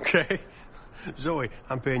 Okay. Zoe,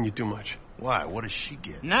 I'm paying you too much. Why? What does she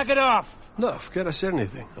get? Knock it off. No, forget I said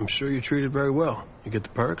anything. I'm sure you're treated very well. You get the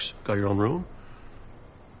perks, got your own room.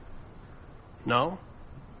 No?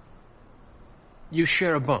 You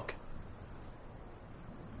share a bunk.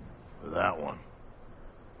 With that one.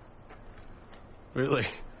 Really?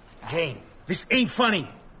 Jane, this ain't funny.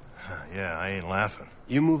 Yeah, I ain't laughing.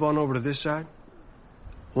 You move on over to this side.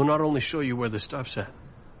 We'll not only show you where the stuff's at,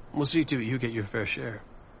 we'll see to it you get your fair share.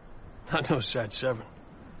 Not no sad 7.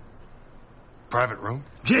 Private room?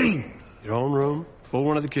 Jane! Your own room, full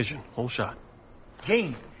one of the kitchen, whole shot.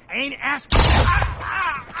 Jane, I ain't asking.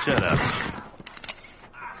 Shut up.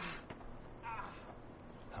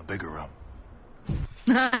 How big a room?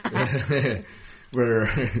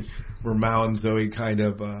 where Mal and Zoe kind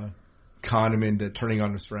of con him into turning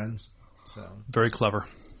on his friends. So very clever.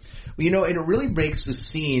 Well, and it really breaks the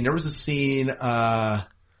scene. There was a scene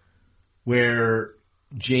where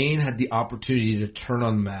Jane had the opportunity to turn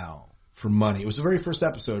on Mal for money. It was the very first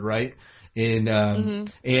episode, right? And and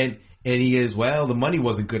he is, well, the money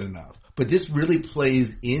wasn't good enough. But this really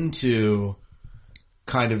plays into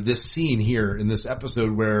kind of this scene here in this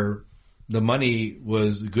episode where the money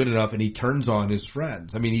was good enough and he turns on his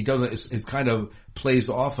friends. I mean, he doesn't, it kind of plays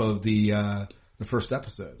off of the first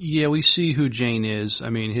episode. Yeah, we see who Jane is. I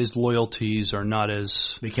mean, his loyalties are not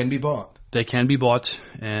as... They can be bought. They can be bought.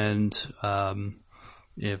 And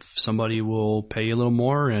if somebody will pay a little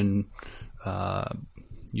more and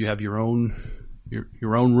you have your own room. You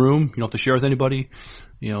don't have to share with anybody.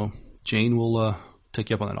 Jane will take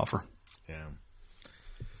you up on that offer. Yeah.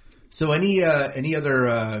 So any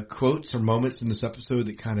other quotes or moments in this episode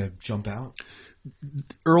that kind of jump out?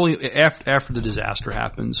 Early after the disaster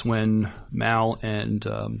happens, when Mal and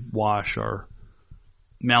Wash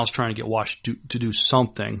Mal's trying to get Wash to do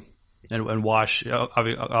something, and Wash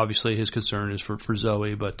obviously his concern is for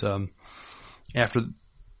Zoe, but after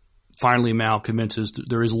finally Mal convinces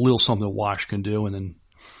there is a little something that Wash can do, and then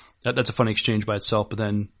that's a funny exchange by itself. But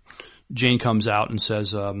then Jane comes out and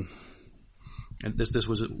says, and this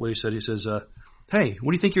was what he said. He says, "Hey,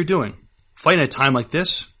 what do you think you're doing? Fighting at a time like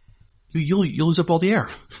this? You'll lose up all the air."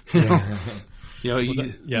 That's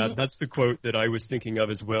the quote that I was thinking of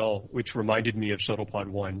as well, which reminded me of Shuttlepod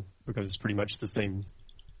 1, because it's pretty much the same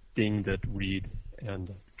thing that Reed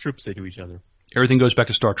and Troop say to each other. Everything goes back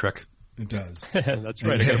to Star Trek. It does. That's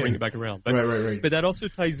right. I got to bring it back around. But, right. But that also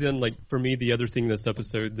ties in, like, for me, the other thing in this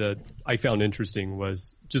episode that I found interesting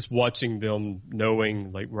was just watching them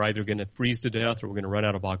knowing, like, we're either going to freeze to death or we're going to run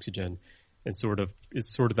out of oxygen. And it's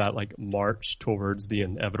sort of that, like, march towards the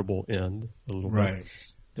inevitable end a little bit.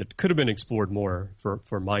 That could have been explored more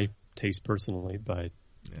for my taste personally, but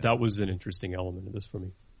that was an interesting element of this for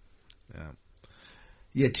me.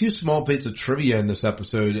 Yeah, two small bits of trivia in this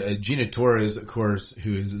episode. Gina Torres, of course,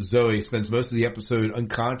 who is Zoe, spends most of the episode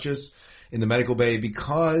unconscious in the medical bay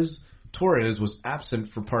because Torres was absent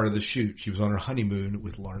for part of the shoot. She was on her honeymoon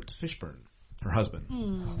with Lawrence Fishburne, her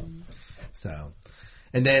husband. So,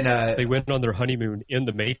 and then they went on their honeymoon in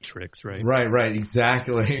the Matrix, right? Right,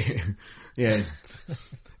 exactly. Yeah,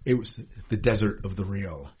 it was the desert of the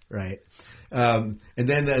real, right? And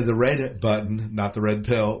then the red button, not the red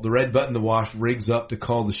pill, the red button the Wash rigs up to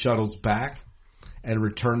call the shuttles back and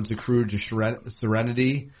returns the crew to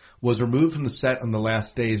Serenity was removed from the set on the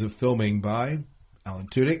last days of filming by Alan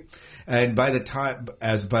Tudyk. And by that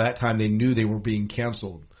time they knew they were being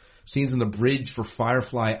canceled. Scenes on the bridge for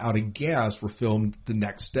Firefly Out of Gas were filmed the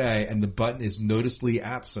next day, and the button is noticeably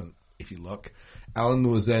absent if you look. Alan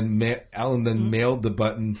then mailed the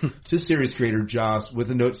button to series creator Joss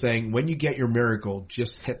with a note saying, "When you get your miracle,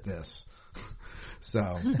 just hit this."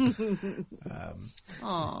 So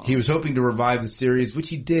he was hoping to revive the series, which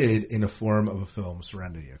he did in the form of a film,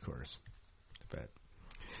 Serenity, of course.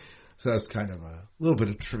 So that's kind of a little bit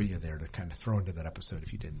of trivia there to kind of throw into that episode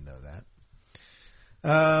if you didn't know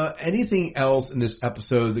that. Anything else in this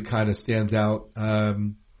episode that kind of stands out?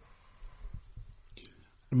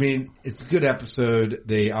 I mean, it's a good episode.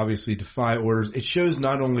 They obviously defy orders. It shows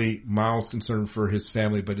not only Miles' concern for his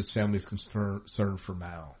family, but his family's concern for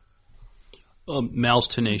Mal. Mal's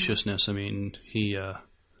tenaciousness. I mean, he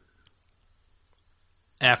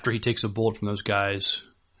after he takes a bullet from those guys,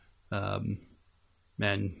 man,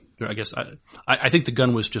 I guess I think the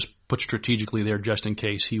gun was just put strategically there just in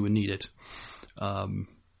case he would need it.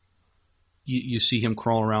 You see him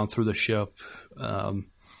crawling around through the ship,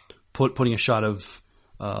 putting a shot of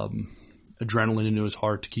adrenaline into his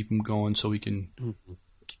heart to keep him going so he can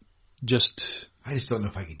I just don't know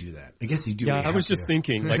if I could do that. I guess you do. Yeah, I was just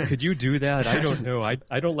thinking, like, could you do that? I don't know.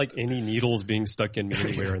 I don't like any needles being stuck in me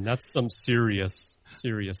anywhere, and that's some serious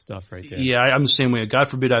stuff right there. Yeah, I'm the same way. God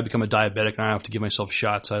forbid I become a diabetic and I have to give myself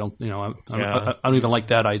shots. I don't even like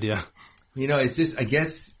that idea. It's just, I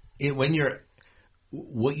guess,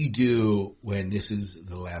 what you do when this is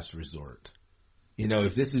the last resort.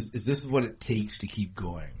 If this is what it takes to keep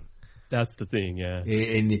going. That's the thing, yeah.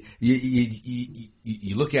 And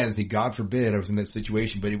you look at it and say, God forbid I was in that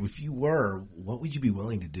situation, but if you were, what would you be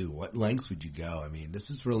willing to do? What lengths would you go? I mean,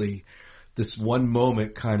 this is really, this one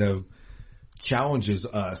moment kind of challenges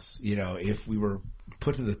us, if we were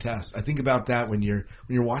put to the test. I think about that when you're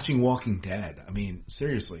watching Walking Dead. I mean,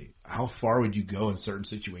 seriously, how far would you go in certain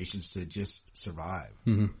situations to just survive?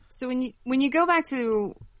 Mm-hmm. So when you go back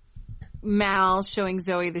to Mal showing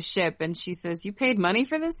Zoe the ship and she says, "You paid money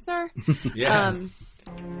for this, sir?" Yeah. Real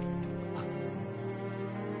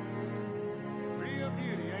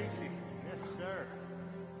beauty, ain't she? Yes, sir.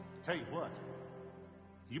 Tell you what,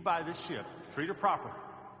 you buy this ship, treat her proper.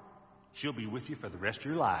 She'll be with you for the rest of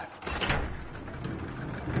your life.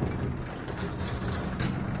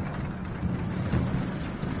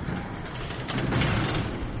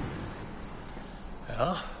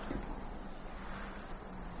 Well,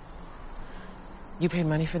 you paid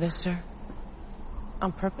money for this, sir?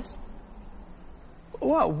 On purpose?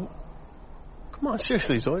 Wow. Come on,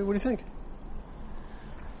 seriously, Zoe, what do you think?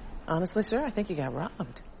 Honestly, sir, I think you got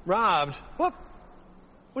robbed. Robbed? What?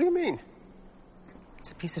 What do you mean?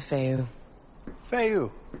 It's a piece of Fayou.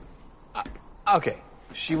 Fayou? Okay,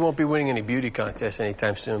 she won't be winning any beauty contests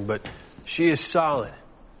anytime soon, but she is solid.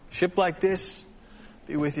 Ship like this,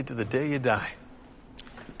 be with you to the day you die.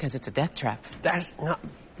 Because it's a death trap. That's not...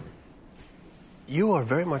 You are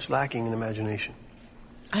very much lacking in imagination.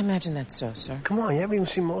 I imagine that's so, sir. Come on, you haven't even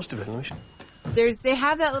seen most of it, Lucia. They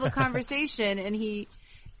have that little conversation,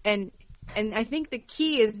 and I think the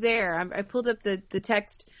key is there. I pulled up the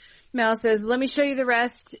text. Mal says, "Let me show you the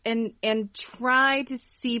rest, and try to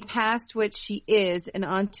see past what she is and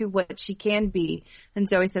onto what she can be." And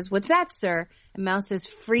Zoe says, "What's that, sir?" And Mal says,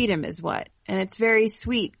 "Freedom is what." And it's very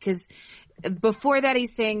sweet because before that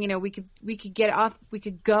he's saying, we could get off, we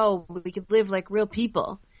could go, we could live like real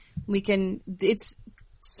people.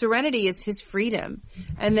 Serenity is his freedom.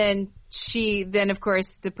 And then of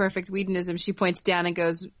course, the perfect Whedonism, she points down and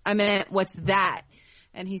goes, "I meant, what's that?"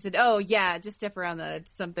 And he said, "Oh yeah, just step around that.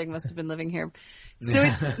 Something must have been living here." So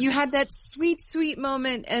you had that sweet, sweet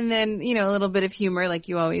moment and then, a little bit of humor like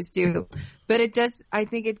you always do. But I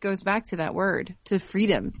think it goes back to that word, to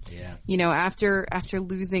freedom. Yeah. After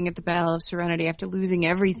losing at the Battle of Serenity, after losing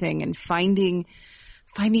everything and finding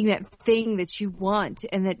that thing that you want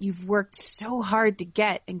and that you've worked so hard to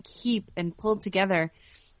get and keep and pull together,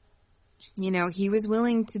 he was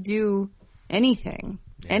willing to do anything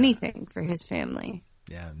for his family.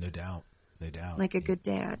 Yeah, no doubt. Like a good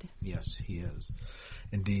dad. Yes, he is.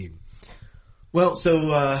 Indeed. Well,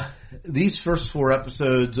 so these first 4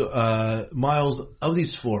 episodes, Miles, of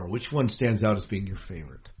these 4, which one stands out as being your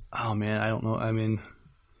favorite? Oh, man, I don't know. I mean,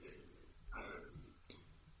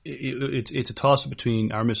 it's a toss-up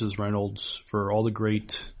between Our Mrs. Reynolds for all the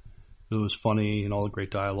great, it was funny and all the great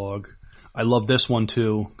dialogue. I love this one,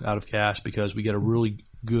 too, Out of Gas, because we get a really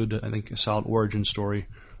good, I think, a solid origin story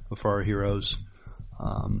for our heroes.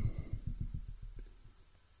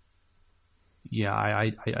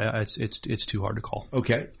 It's too hard to call.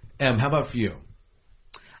 Okay. How about for you?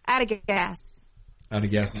 Out of Gas. Out of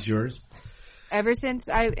Gas is yours? Ever since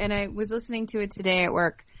I was listening to it today at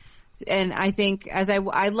work, and I think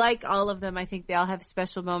I like all of them. I think they all have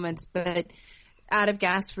special moments, but Out of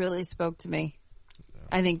Gas really spoke to me.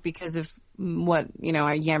 I think because of what,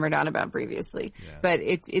 I yammered on about previously, but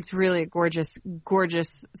it's really a gorgeous,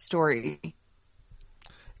 gorgeous story.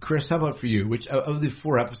 Chris, how about for you? Which of the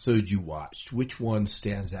 4 episodes you watched, which one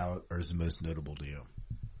stands out or is the most notable to you?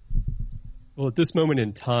 Well, at this moment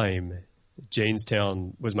in time,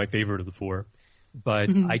 Jaynestown was my favorite of the 4, but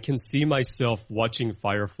I can see myself watching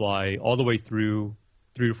Firefly all the way through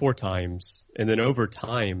 3 or 4 times, and then over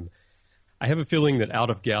time, I have a feeling that Out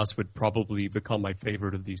of Gas would probably become my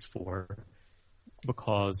favorite of these 4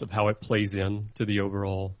 because of how it plays into the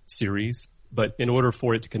overall series. But in order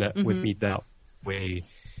for it to connect with me that way,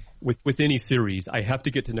 with any series, I have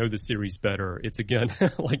to get to know the series better. It's again,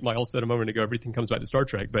 like Miles said a moment ago, everything comes back to Star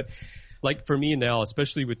Trek. But like for me now,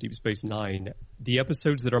 especially with Deep Space Nine, the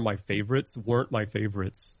episodes that are my favorites weren't my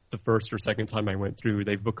favorites the first or second time I went through.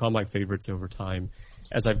 They've become my favorites over time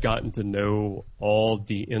as I've gotten to know all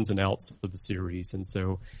the ins and outs of the series. And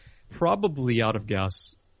so probably Out of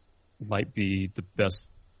Gas might be the best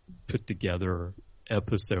put together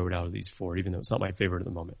episode out of these 4, even though it's not my favorite at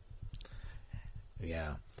the moment.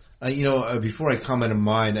 Yeah. Before I comment on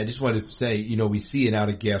mine, I just wanted to say, we see in Out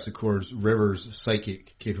of Gas, of course, River's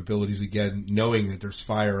psychic capabilities again, knowing that there's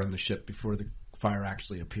fire on the ship before the fire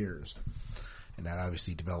actually appears. And that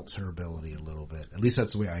obviously develops her ability a little bit. At least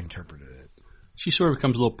that's the way I interpreted it. She sort of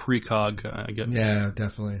becomes a little precog, I guess. Yeah,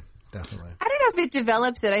 definitely. I don't know if it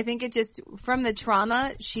develops it. I think it just, from the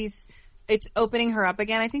trauma, it's opening her up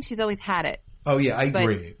again. I think she's always had it. Oh yeah, I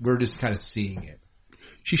agree. We're just kind of seeing it.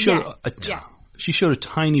 She showed She showed a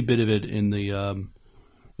tiny bit of it in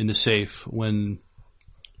the safe when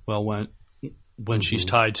she's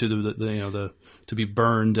tied to the to be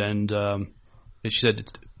burned, and she said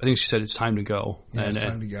it's time to go. Yeah, it's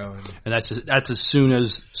time to go, and that's as soon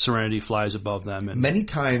as Serenity flies above them. And many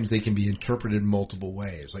times they can be interpreted multiple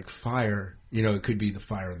ways, like fire. It could be the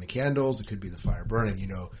fire in the candles, it could be the fire burning.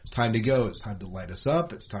 It's time to go, it's time to light us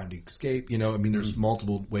up, it's time to escape. There's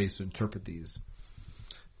multiple ways to interpret these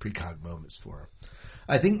precog moments for her.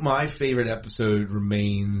 I think my favorite episode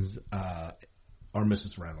remains Our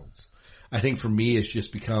Mrs. Reynolds. I think for me it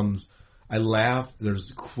just becomes, I laugh,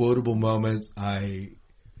 there's quotable moments, I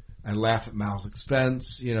laugh at Mal's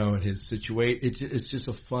expense, at his situation. It's just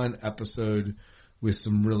a fun episode with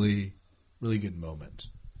some really, really good moments.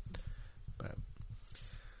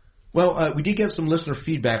 Well, we did get some listener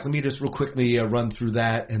feedback. Let me just real quickly run through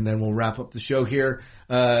that, and then we'll wrap up the show here.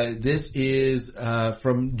 This is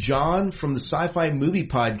from John from the SciFi Movie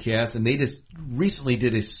Podcast, and they just recently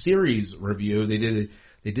did a series review. They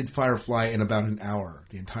did Firefly in about an hour,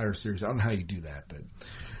 the entire series. I don't know how you do that, but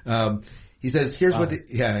He says, here's what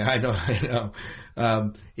I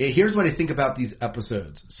know. Here's what I think about these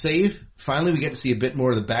episodes. Safe. Finally, we get to see a bit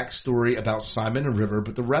more of the backstory about Simon and River,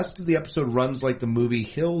 but the rest of the episode runs like the movie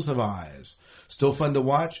Hills Have Eyes. Still fun to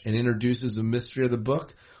watch and introduces the mystery of the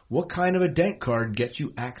book. What kind of a dent card gets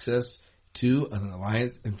you access to an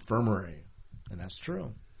Alliance infirmary? And that's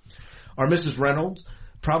true. Our Mrs. Reynolds,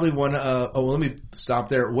 probably one, let me stop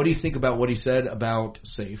there. What do you think about what he said about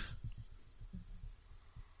Safe?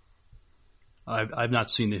 I've not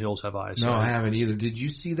seen The Hills Have Eyes. No, I haven't either. Did you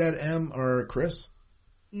see that, Em or Chris?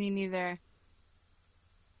 Me neither.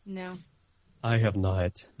 No. I have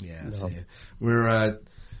not. Yeah, no.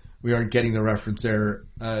 We aren't getting the reference there,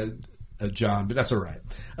 John, but that's all right.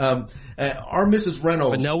 Our Mrs.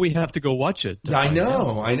 Reynolds. But now we have to go watch it. I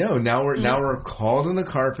know. Now we're called on the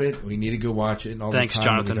carpet. We need to go watch it. And all Thanks, the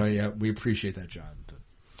time Jonathan. We appreciate that, John.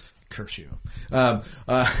 Curse you. Our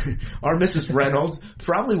Mrs. Reynolds,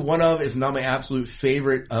 probably one of, if not my absolute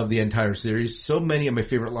favorite of the entire series. So many of my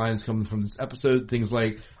favorite lines come from this episode. Things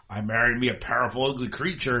like, I married me a powerful, ugly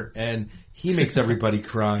creature, and he makes everybody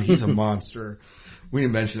cry. He's a monster. We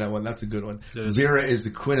didn't mention that one. That's a good one. Vera is a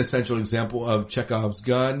quintessential example of Chekhov's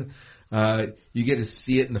gun. You get to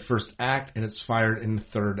see it in the first act, and it's fired in the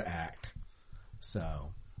third act.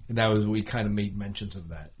 So, and that was, we kind of made mentions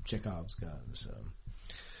of that, Chekhov's gun. So,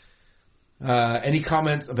 any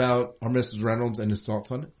comments about our Mrs. Reynolds and his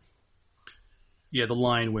thoughts on it? Yeah, the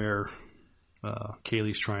line where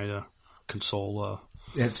Kaylee's trying to console.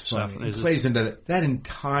 It's funny. It plays into that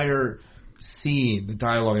entire scene. The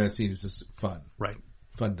dialogue in that scene is just fun. Right.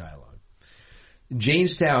 Fun dialogue.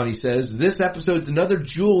 Jaynestown, he says, this episode's another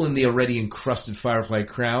jewel in the already encrusted Firefly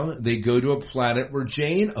crown. They go to a planet where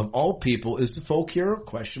Jane, of all people, is the folk hero, ?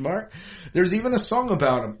 There's even a song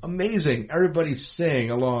about him. Amazing. Everybody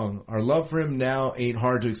sing along. Our love for him now ain't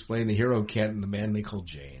hard to explain. The hero can't and the man they call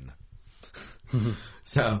Jane.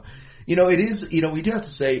 So, it is, we do have to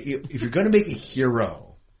say, if you're going to make a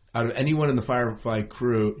hero out of anyone in the Firefly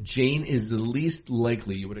crew, Jane is the least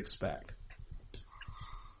likely you would expect.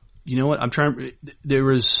 You know what? There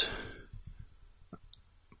was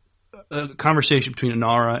a conversation between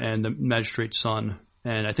Inara and the magistrate's son,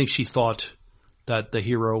 and I think she thought that the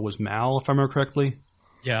hero was Mal, if I remember correctly.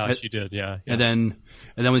 Yeah, she did. Yeah. And then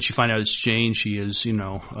when she finds out it's Jane, she is,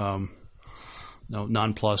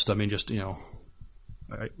 nonplussed. I mean, just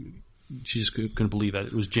she just couldn't believe that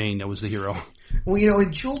it was Jane that was the hero. Well,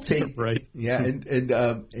 and Jewel Tate, right? Yeah,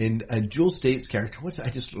 and Jewel State's character, I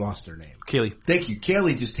just lost her name. Kaylee. Thank you.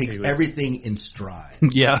 Kaylee just takes everything in stride.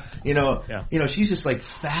 Yeah. She's just like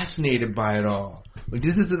fascinated by it all. Like,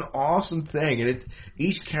 this is an awesome thing, and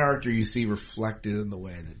each character you see reflected in the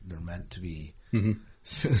way that they're meant to be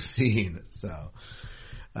seen. So,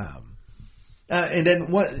 and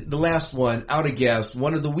then the last one, Out of Gas,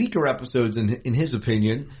 one of the weaker episodes in his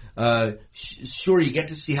opinion. Sure, you get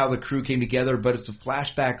to see how the crew came together, but it's a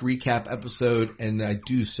flashback recap episode, and I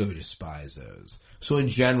do so despise those. So in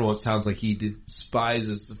general, it sounds like he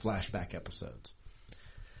despises the flashback episodes.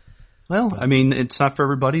 Well, I mean, it's not for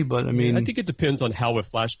everybody, but I mean, I think it depends on how a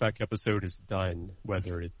flashback episode is done,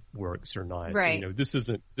 whether it works or not. Right. This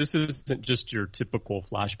isn't just your typical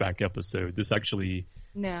flashback episode. This actually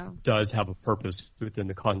does have a purpose within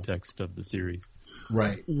the context of the series.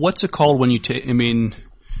 Right. What's it called when you take? I mean,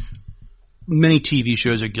 many TV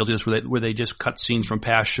shows are guilty of this, where they just cut scenes from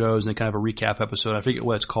past shows and they kind of have a recap episode. I forget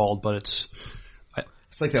what it's called, but it's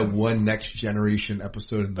like that one Next Generation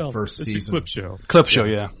episode in the first season. It's a clip show. Clip show,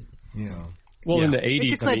 yeah. Yeah. Well, in the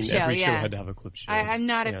 80s, it's a clip show, every show had to have a clip show. I'm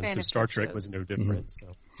not a fan of Star clip Trek shows. was no different.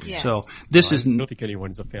 So, so this is. I don't think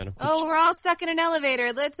anyone's a fan of clip shows. We're all stuck in an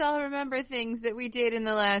elevator. Let's all remember things that we did in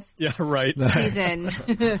the last season.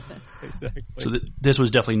 Exactly. So this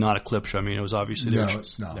was definitely not a clip show. I mean, it was obviously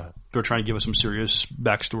it's not. They were trying to give us some serious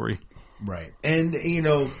backstory. Right. And,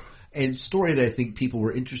 and story that I think people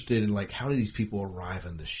were interested in, like, how do these people arrive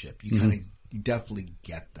on the ship? You definitely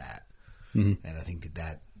get that. Mm-hmm. And I think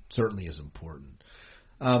that certainly is important.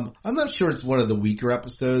 I'm not sure it's one of the weaker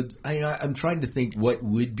episodes. I'm trying to think what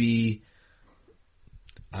would be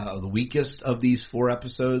the weakest of these 4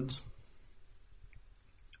 episodes.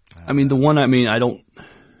 Probably the one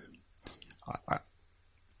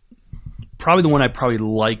I probably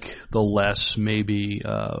like the less, maybe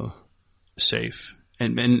Safe.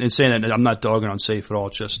 And saying that, I'm not dogging on Safe at all.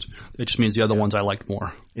 It just means the other ones I liked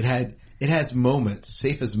more. It has moments.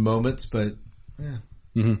 Safe has moments, but I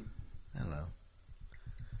don't know.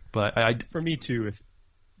 But for me too,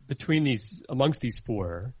 amongst these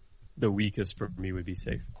 4, the weakest for me would be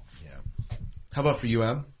Safe. Yeah. How about for you,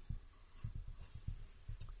 Em?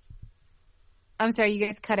 I'm sorry, you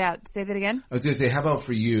guys cut out. Say that again. I was going to say, how about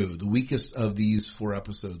for you, the weakest of these 4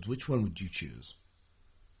 episodes? Which one would you choose?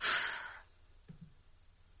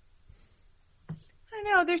 I don't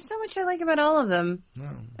know. There's so much I like about all of them. No.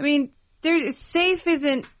 I mean, Safe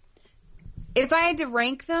isn't. If I had to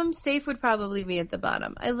rank them, Safe would probably be at the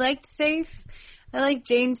bottom. I liked Safe. I like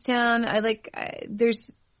Jaynestown.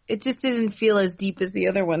 It just doesn't feel as deep as the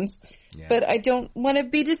other ones. Yeah. But I don't want to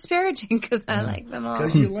be disparaging because I like them all.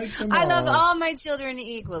 Because you like them all. I love all my children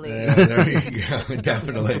equally. Yeah, there you go.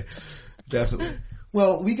 Definitely.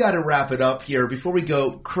 Well, we got to wrap it up here. Before we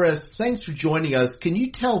go, Chris, thanks for joining us. Can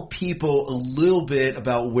you tell people a little bit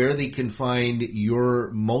about where they can find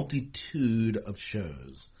your multitude of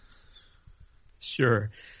shows? Sure.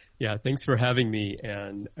 Yeah, thanks for having me.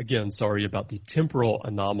 And again, sorry about the temporal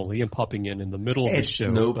anomaly and popping in the middle of the show.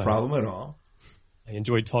 No problem at all. I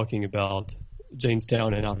enjoyed talking about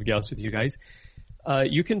Jaynestown and Out of Gas with you guys.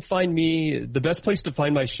 You can find me, the best place to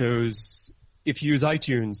find my shows, if you use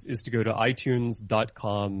iTunes, is to go to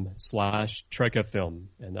itunes.com/TrekFM,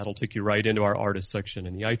 and that'll take you right into our artist section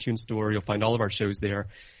in the iTunes store. You'll find all of our shows there.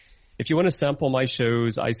 If you want to sample my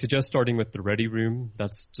shows, I suggest starting with the Ready Room.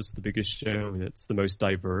 That's just the biggest show. It's the most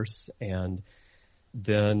diverse. And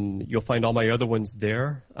then you'll find all my other ones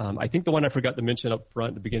there. I think the one I forgot to mention up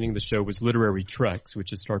front at the beginning of the show was Literary Treks,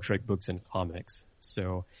 which is Star Trek books and comics.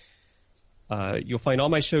 So you'll find all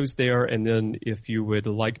my shows there. And then if you would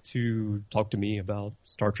like to talk to me about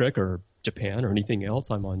Star Trek or Japan or anything else,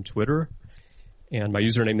 I'm on Twitter. And my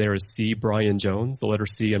username there is C. Brian Jones, the letter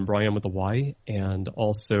C and Brian with a Y. And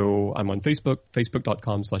also I'm on Facebook,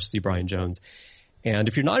 facebook.com/C. Brian Jones. And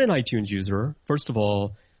if you're not an iTunes user, first of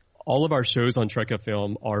all of our shows on Trek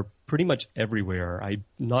FM are pretty much everywhere. I'm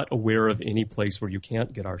not aware of any place where you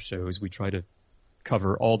can't get our shows. We try to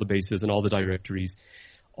cover all the bases and all the directories,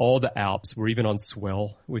 all the apps. We're even on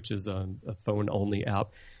Swell, which is a phone-only app.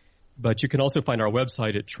 But you can also find our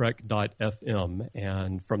website at trek.fm,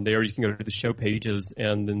 and from there you can go to the show pages,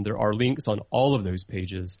 and then there are links on all of those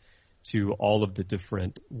pages to all of the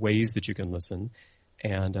different ways that you can listen.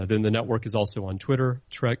 And then the network is also on Twitter,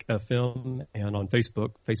 Trek FM, and on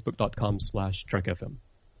Facebook, facebook.com/Trek FM.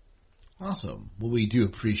 Awesome. Well, we do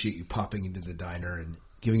appreciate you popping into the diner and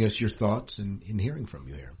giving us your thoughts and hearing from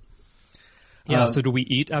you here. Yeah, so do we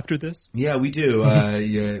eat after this? Yeah, we do.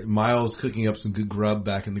 Miles cooking up some good grub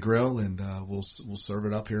back in the grill, and we'll serve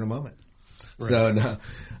it up here in a moment. Right.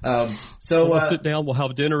 So we'll sit down. We'll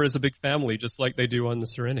have dinner as a big family, just like they do on the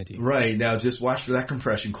Serenity. Right. Now, just watch for that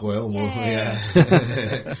compression coil.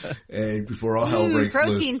 And before all hell breaks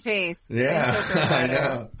loose. Protein paste. Yeah, I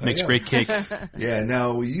know. Makes great cake. Yeah.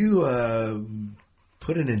 Now you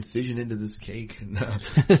put an incision into this cake.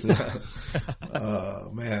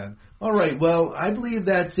 Oh, man. All right. Well, I believe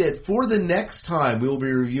that's it. For the next time, we will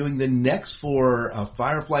be reviewing the next 4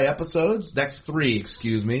 Firefly episodes. Next 3,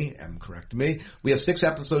 excuse me. I'm correcting me. We have 6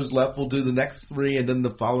 episodes left. We'll do the next 3 and then the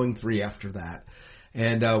following 3 after that.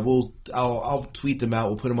 And I'll tweet them out.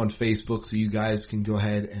 We'll put them on Facebook so you guys can go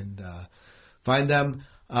ahead and find them.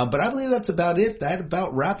 But I believe that's about it. That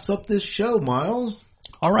about wraps up this show, Miles.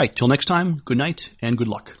 All right. Till next time, good night and good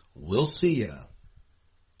luck. We'll see ya.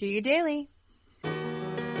 Do your daily.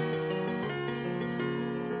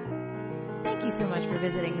 Thank you so much for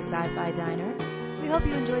visiting the SciFi Diner. We hope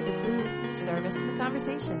you enjoyed the food, service, and the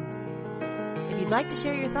conversations. If you'd like to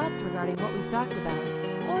share your thoughts regarding what we've talked about,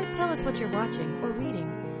 or tell us what you're watching or reading,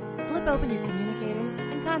 flip open your communicators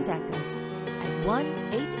and contact us at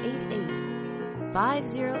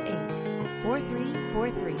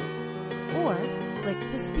 1-888-508-4343 or click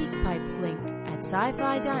the SpeakPipe link at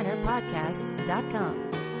SciFiDinerPodcast.com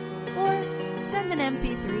or send an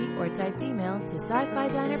MP3 or typed email to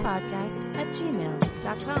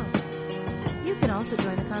SciFiDinerPodcast@gmail.com. You can also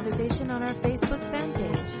join the conversation on our Facebook fan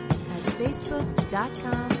page at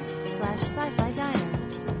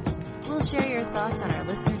Facebook.com/SciFiDiner. We'll share your thoughts on our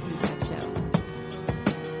listener feedback show.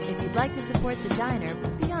 If you'd like to support the diner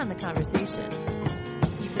beyond the conversation,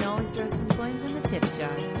 you can always throw some coins in the tip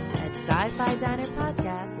jar at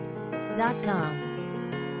SciFiDinerPodcast.com.